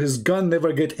guy who his gun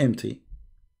never get empty.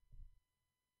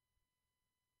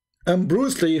 And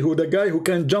Bruce Lee, who the guy who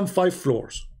can jump 5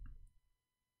 floors.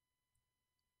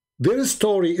 Their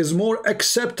story is more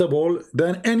acceptable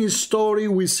than any story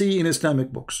we see in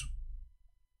Islamic books.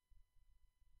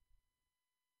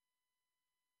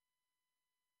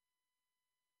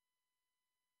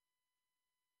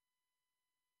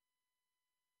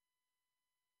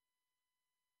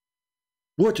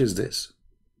 What is this?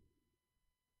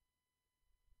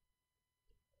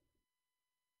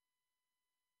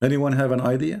 Anyone have an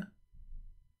idea?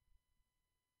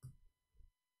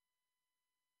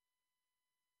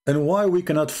 And why we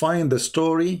cannot find the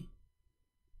story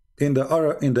in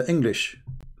the English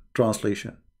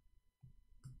translation?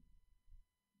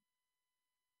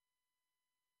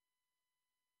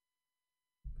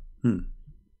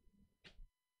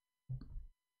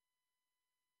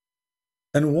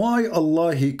 And why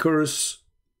Allah he curse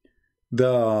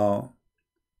the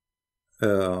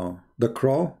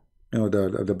crow,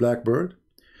 the blackbird?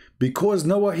 Because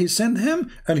Noah he sent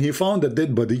him and he found a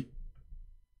dead body,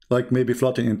 like maybe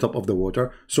floating in top of the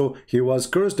water. So he was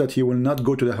cursed that he will not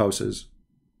go to the houses.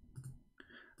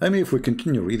 I mean, if we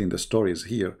continue reading the stories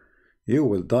here, you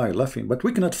will die laughing. But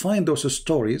we cannot find those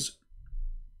stories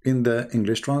in the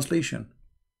English translation.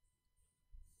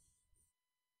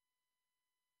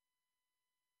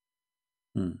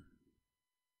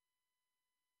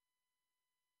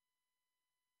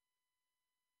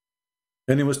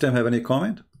 Any Muslim have any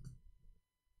comment?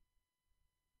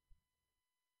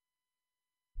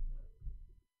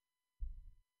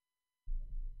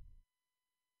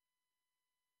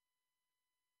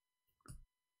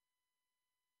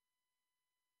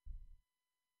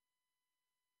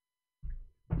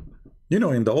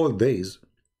 In the old days,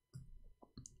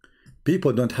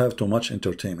 people don't have too much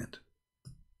entertainment.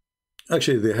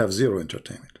 Actually, they have zero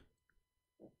entertainment.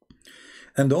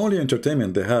 And the only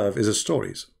entertainment they have is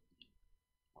stories.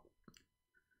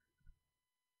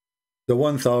 The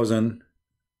 1000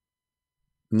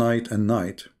 Night and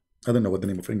Night, I don't know what the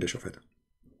name of English of it,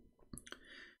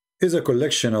 is a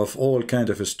collection of all kinds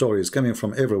of stories coming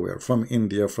from everywhere, from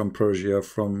India, from Persia,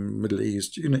 from Middle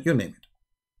East, you name it.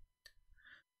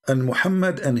 And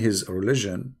Muhammad and his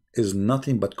religion is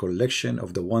nothing but collection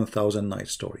of the 1000 Night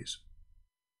stories.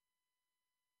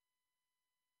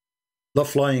 The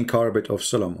flying carpet of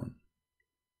Solomon,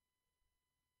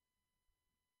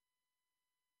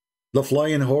 the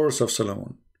flying horse of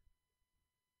Solomon,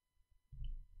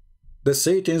 the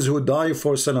Satans who die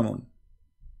for Solomon,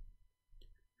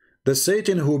 the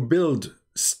Satan who build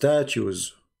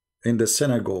statues in the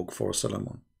synagogue for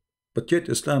Solomon. But yet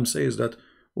Islam says that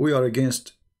we are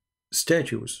against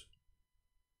statues.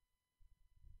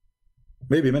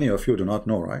 Maybe many of you do not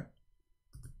know, right?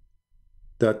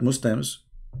 That Muslims,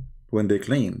 when they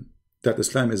claim that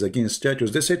Islam is against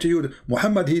statues, they say to you,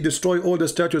 Muhammad, he destroyed all the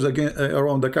statues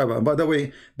around the Kaaba. And by the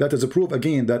way, that is a proof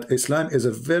again that Islam is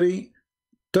a very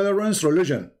tolerant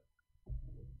religion.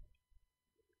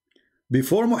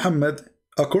 Before Muhammad,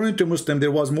 according to Muslim, there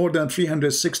was more than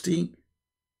 360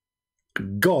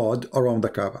 God around the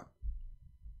Kaaba.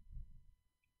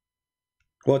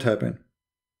 What happened?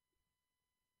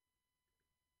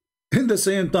 In the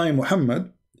same time,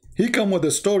 Muhammad, he come with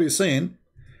a story saying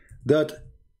that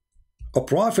a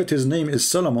prophet, his name is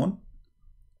Solomon,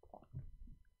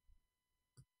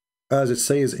 as it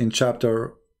says in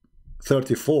chapter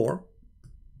 34,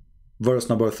 verse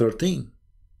number 13,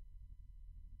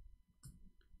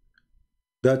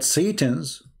 that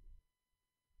Satans,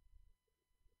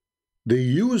 they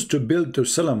used to build to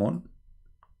Solomon,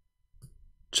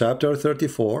 chapter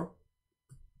 34,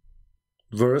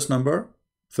 verse number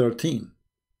 13.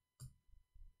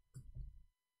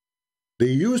 They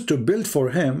used to build for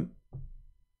him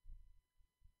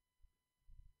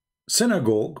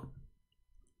synagogue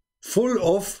full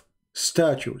of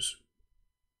statues.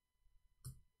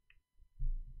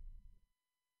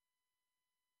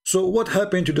 So what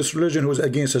happened to this religion who is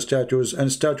against the statues,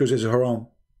 and statues is haram?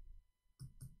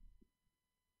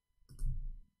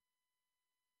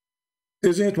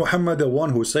 Isn't it Muhammad the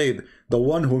one who said, the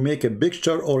one who make a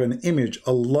picture or an image,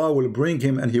 Allah will bring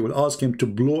him and he will ask him to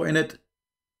blow in it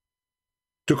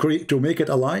to create, to make it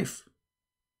alive?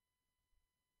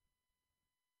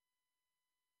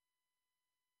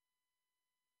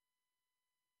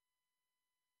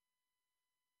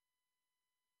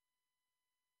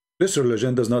 This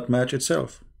religion does not match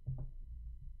itself.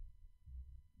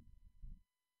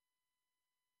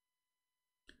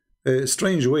 A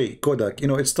strange way, Kodak, you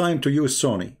know, it's time to use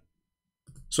Sony.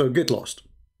 So get lost.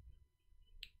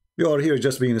 You are here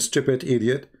just being a stupid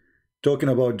idiot, talking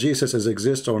about Jesus as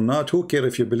exists or not. Who cares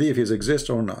if you believe he exists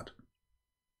or not?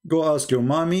 Go ask your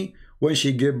mommy when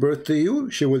she gave birth to you.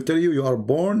 She will tell you you are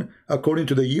born according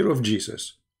to the year of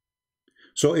Jesus.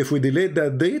 So if we delayed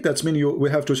that date, that's mean we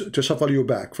have to shuffle you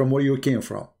back from where you came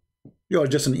from. You are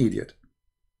just an idiot.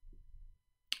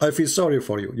 I feel sorry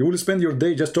for you. You will spend your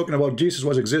day just talking about Jesus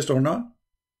was exist or not?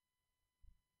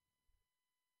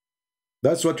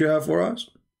 That's what you have for us?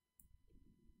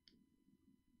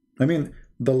 I mean,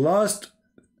 the last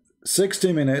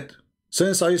 60 minutes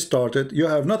since I started, you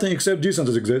have nothing except Jesus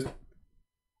does exist.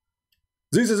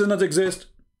 Jesus does not exist.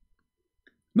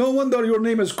 No wonder your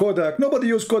name is Kodak. Nobody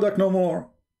use Kodak no more.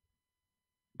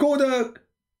 Kodak.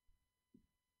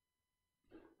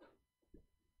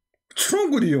 What's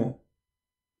wrong with you?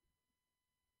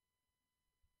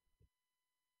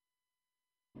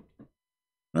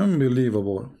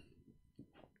 Unbelievable.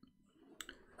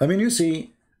 I mean, you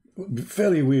see,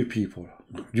 very weird people.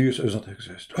 Jesus does not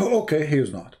exist. Oh, okay, he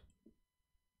is not.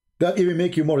 That even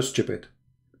make you more stupid.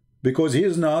 Because he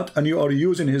is not, and you are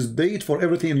using his date for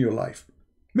everything in your life.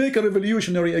 Make a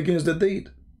revolutionary against the date.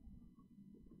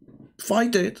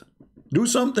 Fight it. Do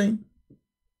something.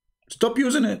 Stop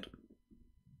using it.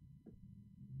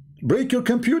 Break your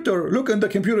computer. Look in the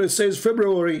computer, it says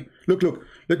February. Look, look.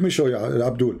 Let me show you,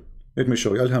 Abdul. Let me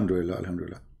show you. Alhamdulillah,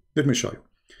 Alhamdulillah. Let me show you.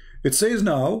 It says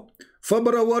now,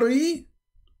 February,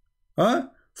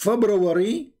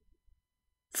 February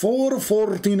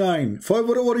 449,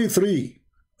 February 3.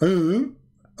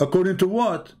 According to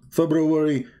what?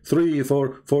 February 3,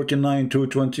 449,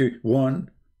 221.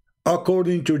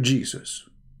 According to Jesus.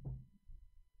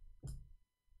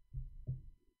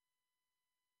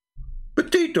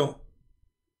 Potato.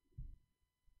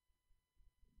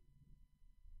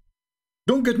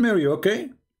 Don't get married,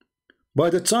 okay? By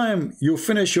the time you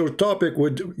finish your topic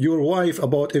with your wife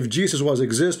about if Jesus was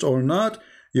exist or not,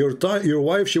 your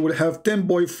wife, she will have 10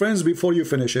 boyfriends before you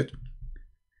finish it.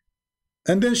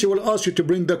 And then she will ask you to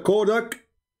bring the Kodak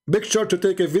picture to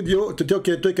take a video,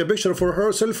 to take a picture for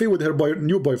her selfie with her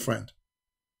new boyfriend.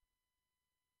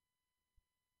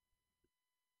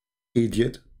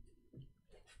 Idiot.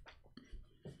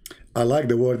 I like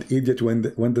the word idiot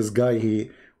when this guy,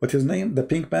 what's his name? The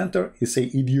Pink Panther? He say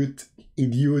idiot,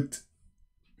 idiot.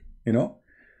 You know?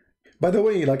 By the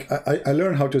way, like I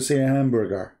learned how to say a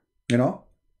hamburger, you know?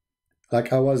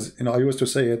 Like I used to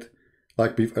say it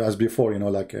like as before, you know,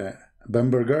 like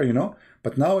hamburger, you know?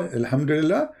 But now,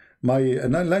 alhamdulillah, my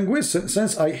language,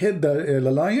 since I hit the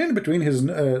lion between his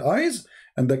eyes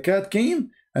and the cat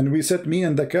came, and we said me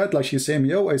and the cat, like she say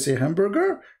meow, I say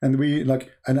hamburger, and we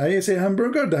like, and I say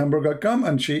hamburger, the hamburger come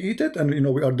and she eat it, and you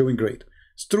know, we are doing great.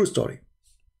 It's true story.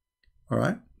 All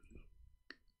right.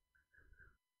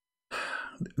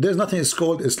 There's nothing is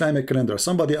called Islamic calendar.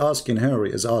 Somebody asking,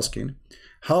 Henry is asking,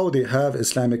 how they have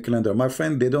Islamic calendar. My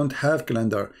friend, they don't have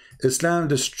calendar. Islam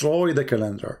destroyed the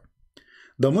calendar.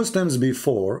 The Muslims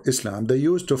before Islam, they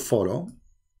used to follow,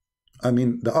 I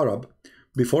mean the Arab,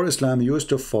 before Islam used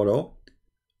to follow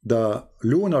the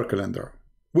lunar calendar,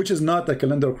 which is not a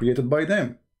calendar created by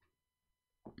them.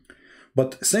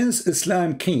 But since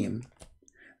Islam came,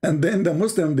 and then the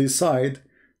Muslims decide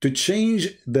to change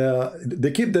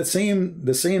they keep the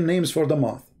same names for the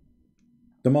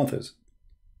months.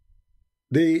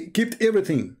 They kept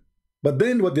everything, but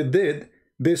then what they did,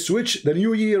 they switched the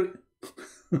new year.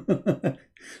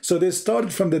 So they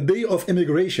started from the day of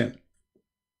immigration.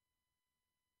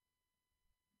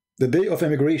 The day of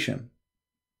immigration,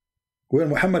 where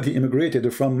Muhammad, he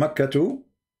immigrated from Mecca to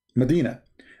Medina.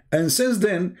 And since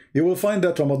then, you will find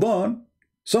that Ramadan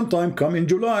sometime come in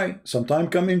July, sometime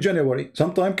come in January,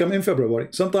 sometime come in February,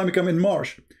 sometime come in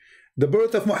March. The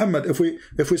birth of Muhammad, if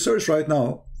we search right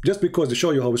now, just because to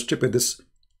show you how stupid this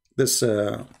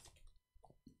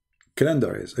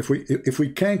calendar is, if we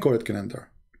can call it calendar.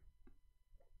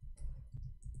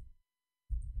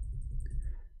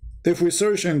 If we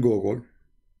search in Google,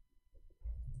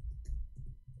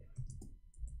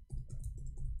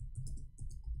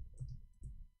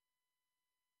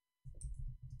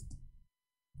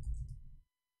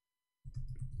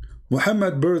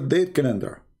 Muhammad birth date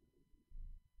calendar,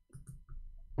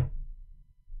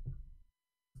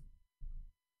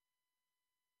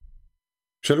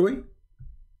 shall we?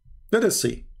 Let us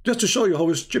see, just to show you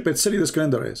how stupid, silly this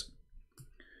calendar is.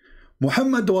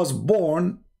 Muhammad was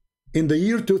born in the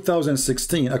year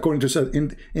 2016, according to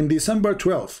in December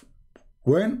 12.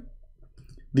 When?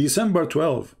 December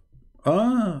 12.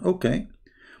 Ah, okay.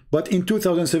 But in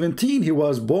 2017, he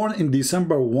was born in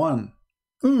December 1.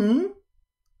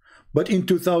 But in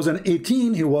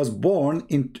 2018, he was born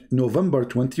in November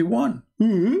 21.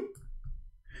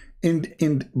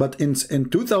 But in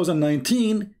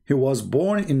 2019, he was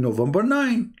born in November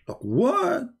 9. Like,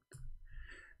 what?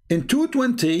 In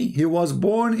 2020, he was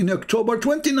born in October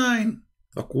 29.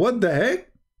 Like, what the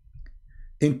heck?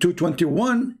 In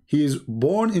 221, he is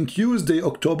born in Tuesday,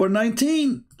 October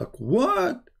 19. Like,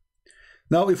 what?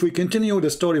 Now, if we continue the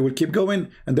story, we'll keep going,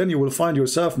 and then you will find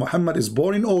yourself, Muhammad is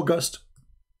born in August,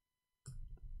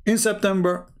 in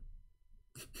September.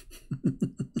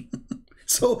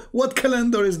 So, what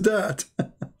calendar is that?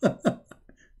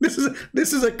 This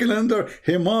is a calendar.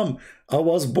 Hey, mom, I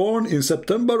was born in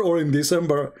September or in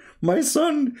December. My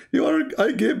son,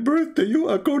 I gave birth to you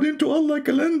according to Allah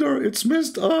calendar. It's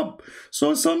messed up.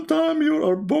 So sometime you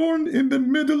are born in the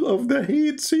middle of the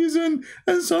heat season,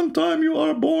 and sometime you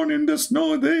are born in the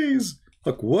snow days.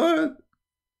 Like, what?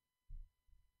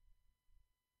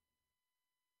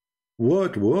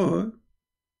 What?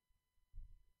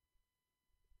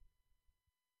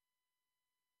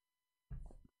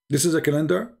 This is a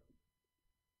calendar?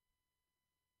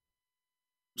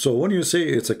 So when you say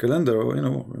it's a calendar, you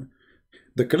know,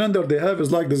 the calendar they have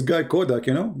is like this guy Kodak,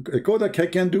 you know.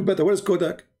 Kodak can do better. Where's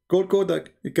Kodak? Call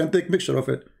Kodak. You can take picture of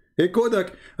it. Hey,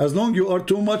 Kodak, as long you are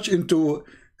too much into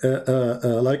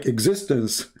like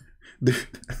existence.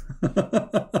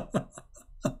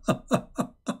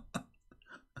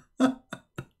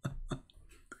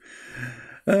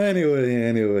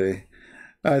 Anyway.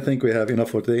 I think we have enough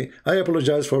for today. I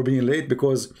apologize for being late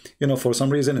because, you know, for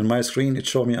some reason in my screen it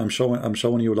showed me I'm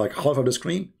showing you like half of the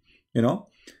screen, you know.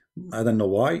 I don't know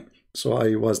why. So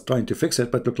I was trying to fix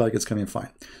it, but look like it's coming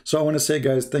fine. So I want to say,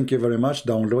 guys, thank you very much.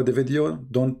 Download the video.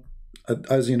 Don't,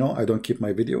 as you know, I don't keep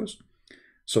my videos.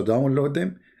 So download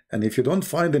them. And if you don't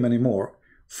find them anymore,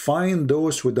 find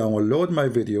those who download my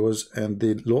videos and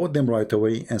they load them right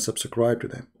away and subscribe to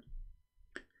them.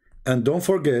 And don't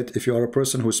forget, if you are a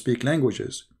person who speaks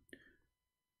languages,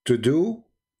 to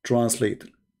translate.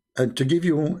 And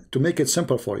to make it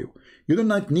simple for you. You do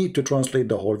not need to translate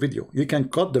the whole video. You can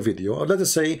cut the video. Or let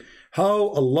us say, how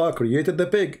Allah created the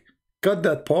pig. Cut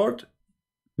that part,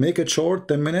 make it short,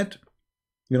 10 minutes.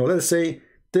 You know, let us say,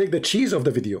 take the cheese of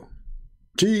the video.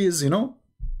 Cheese, you know?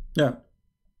 Yeah.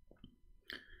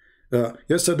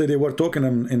 Yesterday they were talking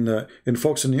in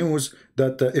Fox News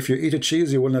that if you eat a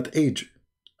cheese, you will not age.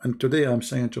 And today I'm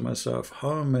saying to myself,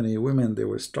 how many women they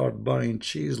will start buying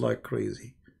cheese like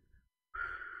crazy.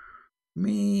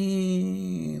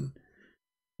 Man,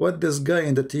 what this guy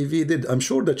in the TV did, I'm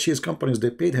sure the cheese companies, they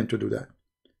paid him to do that.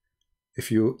 If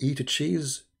you eat a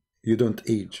cheese, you don't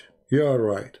age. You're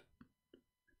right.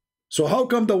 So how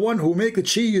come the one who make the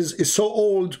cheese is so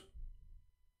old?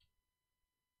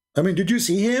 I mean, did you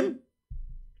see him?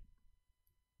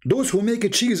 Those who make a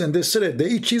cheese and they sell it, they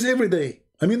eat cheese every day.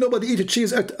 I mean, nobody eats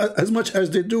cheese as much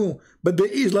as they do, but they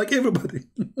eat like everybody.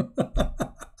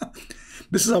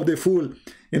 This is how they fool,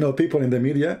 you know, people in the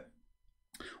media.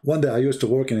 One day I used to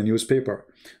work in a newspaper.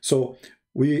 So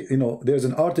you know, there's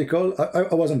an article.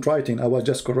 I wasn't writing. I was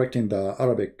just correcting the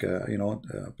Arabic, you know,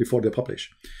 before they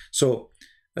publish. So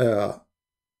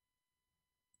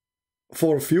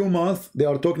for a few months, they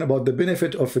are talking about the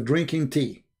benefit of drinking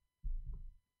tea.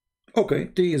 Okay,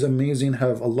 tea is amazing,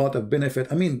 have a lot of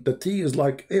benefit. I mean, the tea is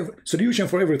like a solution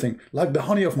for everything, like the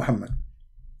honey of Muhammad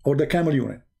or the camel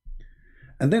urine.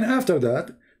 And then after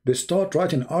that, they start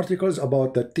writing articles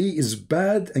about that tea is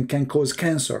bad and can cause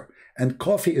cancer, and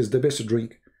coffee is the best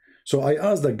drink. So I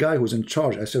asked the guy who's in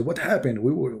charge, I said, what happened?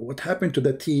 What happened to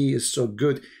the tea is so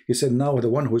good? He said, now the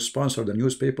one who sponsored the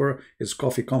newspaper is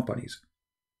coffee companies.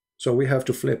 So we have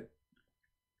to flip.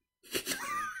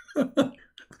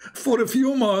 For a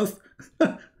few months,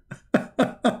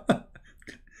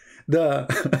 the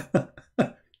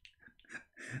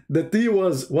tea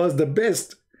was the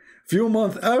best. Few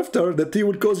months after, the tea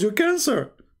would cause you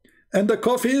cancer, and the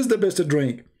coffee is the best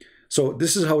drink. So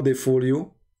this is how they fool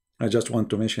you. I just want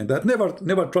to mention that.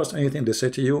 Never trust anything they say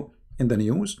to you in the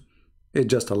news. It's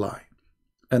just a lie.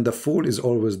 And the fool is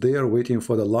always there waiting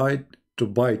for the light to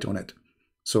bite on it.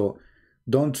 So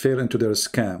don't fall into their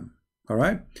scam. All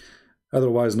right?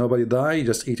 Otherwise, nobody die.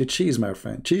 Just eat a cheese, my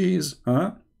friend. Cheese.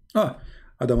 Huh? Ah,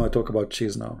 I don't want to talk about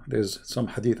cheese now. There's some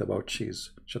hadith about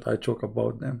cheese. Should I talk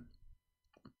about them?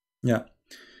 Yeah.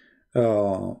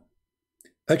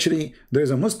 Actually,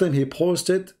 there's a Muslim, he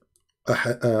posted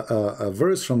a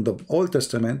verse from the Old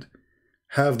Testament,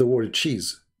 have the word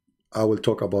cheese. I will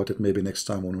talk about it maybe next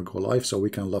time when we go live so we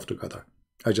can laugh together.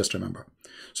 I just remember.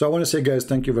 So I want to say, guys,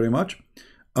 thank you very much.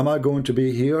 Am I going to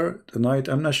be here tonight?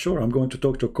 I'm not sure. I'm going to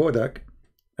talk to Kodak,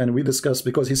 and we discuss,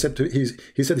 because he said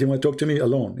he want to talk to me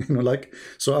alone, you know, like,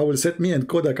 so I will set me and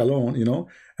Kodak alone, you know,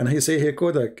 and he say, hey,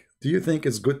 Kodak, do you think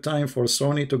it's good time for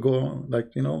Sony to go,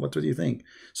 like, you know, what do you think?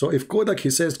 So if Kodak, he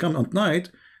says, come at night,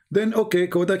 then okay,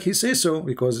 Kodak, he says so,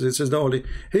 because this is the only,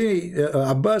 hey,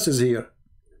 Abbas is here.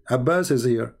 Abbas is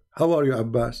here. How are you,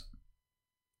 Abbas?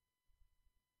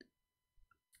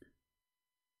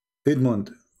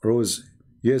 Edmund Rose,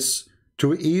 yes,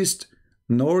 to east,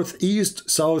 northeast,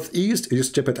 southeast. You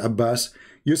stupid Abbas.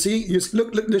 You see,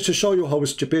 look, let's just show you how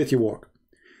stupidity work.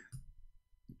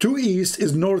 To east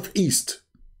is northeast.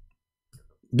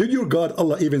 Did your God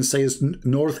Allah even says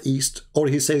northeast, or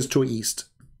he says to east?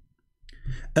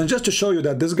 And just to show you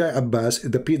that this guy Abbas,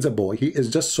 the pizza boy, he is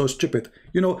just so stupid.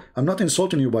 You know, I'm not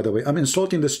insulting you, by the way. I'm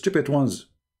insulting the stupid ones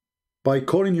by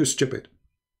calling you stupid.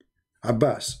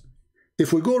 Abbas,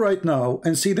 if we go right now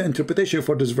and see the interpretation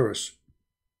for this verse,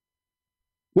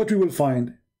 what we will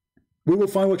find? We will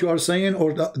find what you are saying,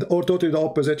 or totally the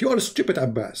opposite. You are stupid,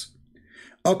 Abbas.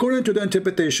 According to the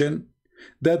interpretation,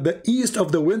 that the east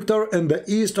of the winter and the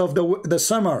east of the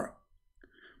summer.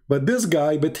 But this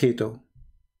guy, potato.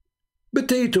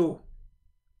 Potato.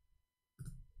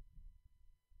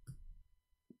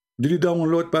 Did you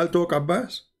download Paltalk,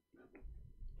 Abbas?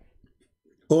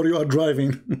 Or you are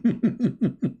driving?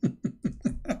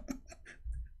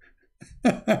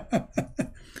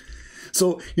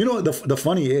 So, you know, the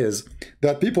funny is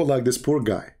that people like this poor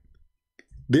guy,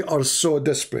 they are so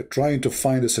desperate trying to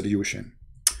find a solution.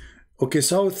 Okay,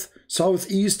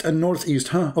 southeast and northeast,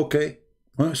 huh? Okay.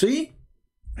 See?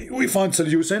 We found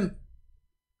solution.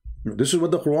 This is what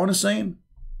the Quran is saying.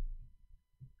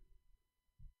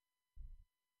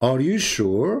 Are you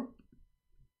sure?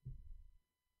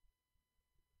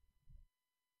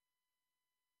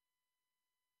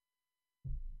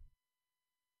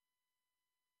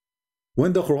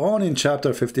 When the Quran in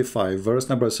chapter 55, verse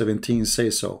number 17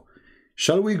 says so,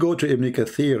 shall we go to Ibn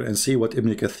Kathir and see what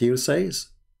Ibn Kathir says?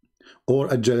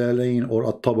 Or Al-Jalalain or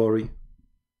At-Tabari?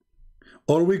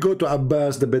 Or we go to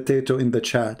Abbas the potato in the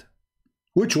chat?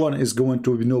 Which one is going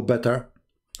to know better?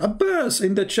 Abbas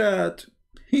in the chat.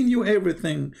 He knew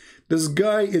everything. This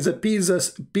guy is a pizza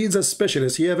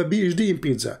specialist. He have a PhD in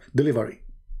pizza delivery.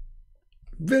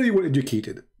 Very well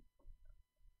educated.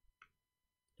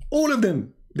 All of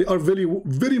them, they are very,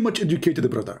 very much educated,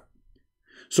 brother.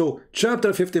 So,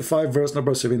 chapter 55, verse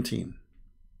number 17.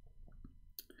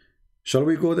 Shall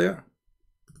we go there?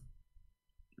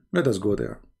 Let us go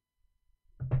there.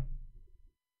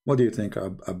 What do you think,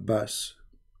 Abbas?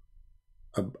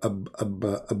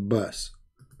 Abbas.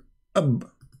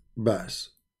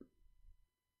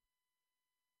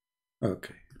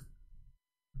 Okay.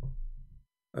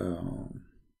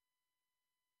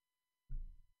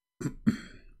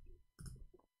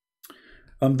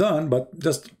 I'm done, but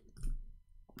just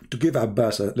to give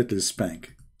Abbas a little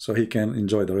spank so he can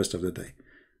enjoy the rest of the day.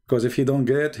 Because if he don't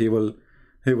get, he will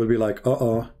be like,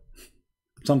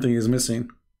 something is missing.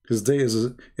 His day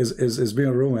is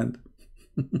being ruined.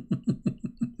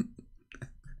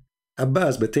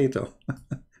 Abbas, potato.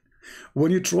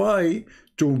 When you try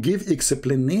to give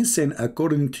explanation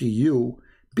according to you,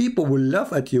 people will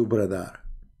laugh at you, brother.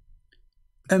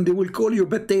 And they will call you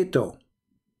potato.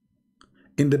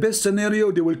 In the best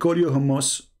scenario, they will call you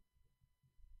hummus.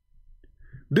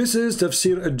 This is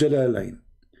Tafsir Al-Jalalain.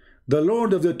 The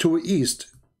Lord of the two East.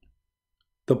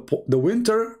 The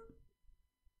winter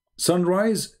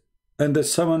sunrise and the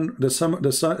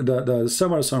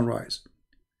summer sunrise.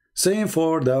 Same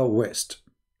for the West.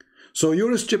 So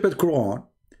your stupid Quran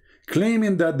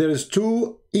claiming that there is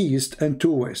two East and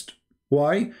two West.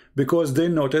 Why? Because they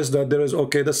notice that there is,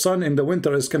 okay, the sun in the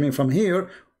winter is coming from here,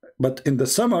 but in the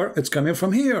summer it's coming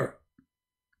from here.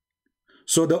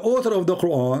 So the author of the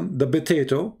Quran, the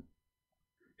potato,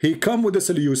 he come with a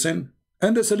solution,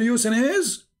 and the solution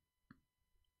is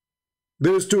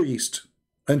there is two East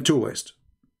and two West.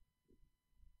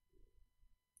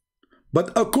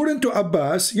 But according to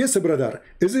Abbas, yes, brother,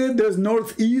 isn't it there's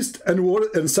northeast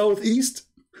and southeast?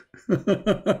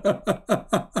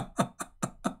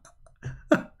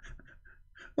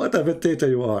 What a potato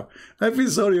you are. I feel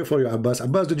sorry for you, Abbas.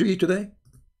 Abbas, did you eat today?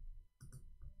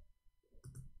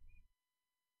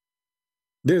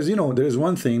 There's, you know, there's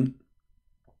one thing.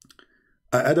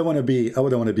 I don't want to be, I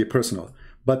wouldn't want to be personal,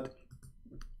 but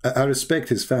I respect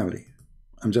his family.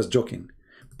 I'm just joking.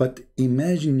 But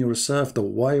imagine yourself the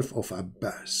wife of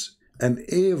Abbas, and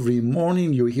every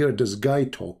morning you hear this guy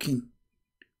talking.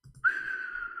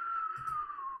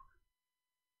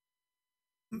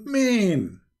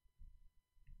 Man,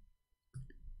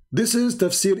 this is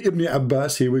Tafsir Ibn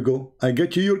Abbas. Here we go. I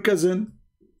get you your cousin,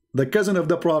 the cousin of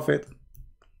the Prophet,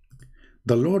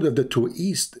 the Lord of the two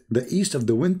East, the East of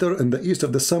the winter and the East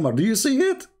of the summer. Do you see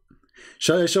it?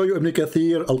 Shall I show you Ibn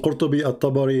Kathir, Al-Qurtubi,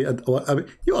 Al-Tabari?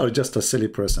 You are just a silly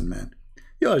person, man.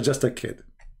 You are just a kid.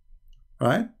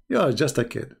 Right? You are just a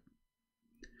kid.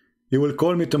 You will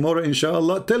call me tomorrow,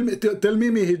 inshallah. Tell me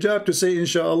hijab to say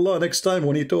inshallah next time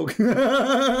when he talk.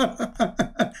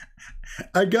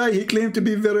 A guy, he claimed to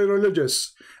be very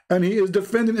religious, and he is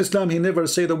defending Islam. He never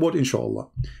say the word inshallah.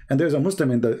 And there's a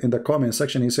Muslim in the comment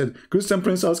section. He said, Christian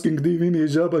Prince asking, do you mean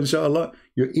hijab inshallah?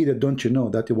 You idiot, don't you know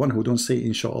that the one who don't say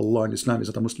inshallah in Islam is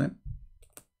not a Muslim?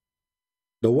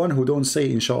 The one who don't say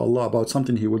inshallah about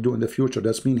something he will do in the future,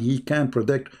 that means he can't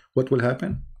predict what will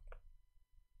happen.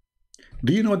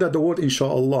 Do you know that the word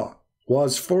inshallah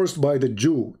was forced by the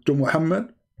Jew to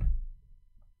Muhammad?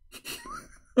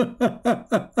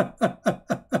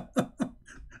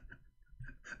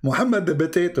 Muhammad the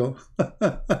potato.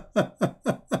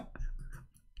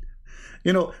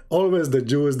 You know, always the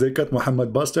Jews, they cut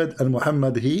Muhammad bastard, and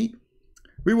Muhammad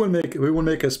we will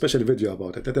make a special video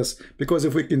about it. That is because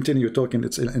if we continue talking,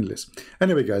 it's endless.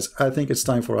 Anyway, guys, I think it's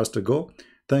time for us to go.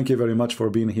 Thank you very much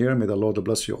for being here. May the Lord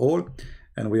bless you all.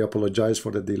 And we apologize for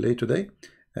the delay today.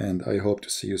 And I hope to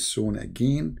see you soon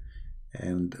again.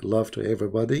 And love to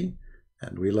everybody.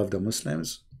 And we love the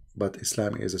Muslims. But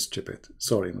Islam is stupid.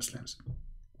 Sorry, Muslims.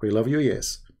 We love you,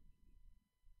 yes.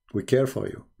 We care for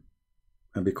you.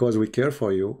 And because we care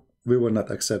for you, we will not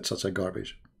accept such a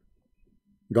garbage.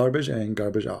 Garbage in,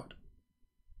 garbage out.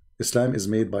 Islam is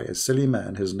made by a silly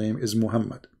man. His name is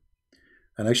Muhammad.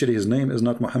 And actually his name is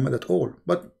not Muhammad at all.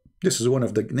 But this is one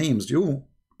of the names you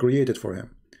created for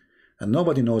him. And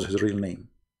nobody knows his real name.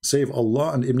 Save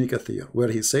Allah and Ibn Kathir, where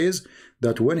he says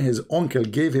that when his uncle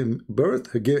gave him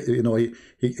birth,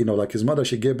 like his mother,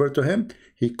 she gave birth to him,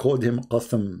 he called him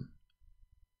Qatham.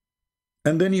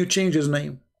 And then you change his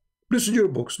name. This is your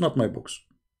books, not my books.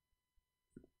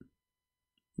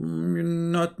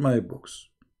 Not my books.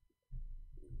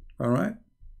 All right?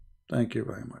 Thank you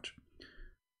very much.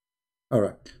 All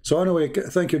right. So anyway,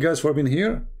 thank you guys for being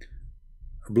here.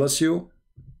 Bless you.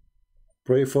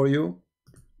 Pray for you.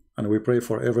 And we pray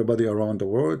for everybody around the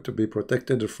world to be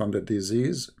protected from the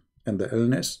disease and the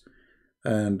illness.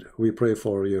 And we pray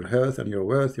for your health and your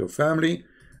wealth, your family.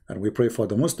 And we pray for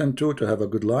the Muslim too to have a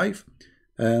good life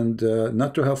and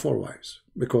not to have 4 wives,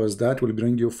 because that will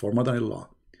bring you 4 mother-in-law.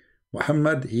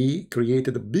 Muhammad, he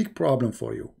created a big problem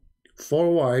for you.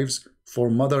 4 wives, 4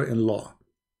 mother-in-law.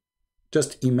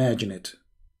 Just imagine it.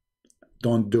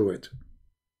 Don't do it.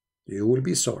 You will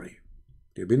be sorry.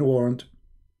 You've been warned.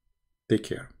 Take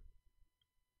care.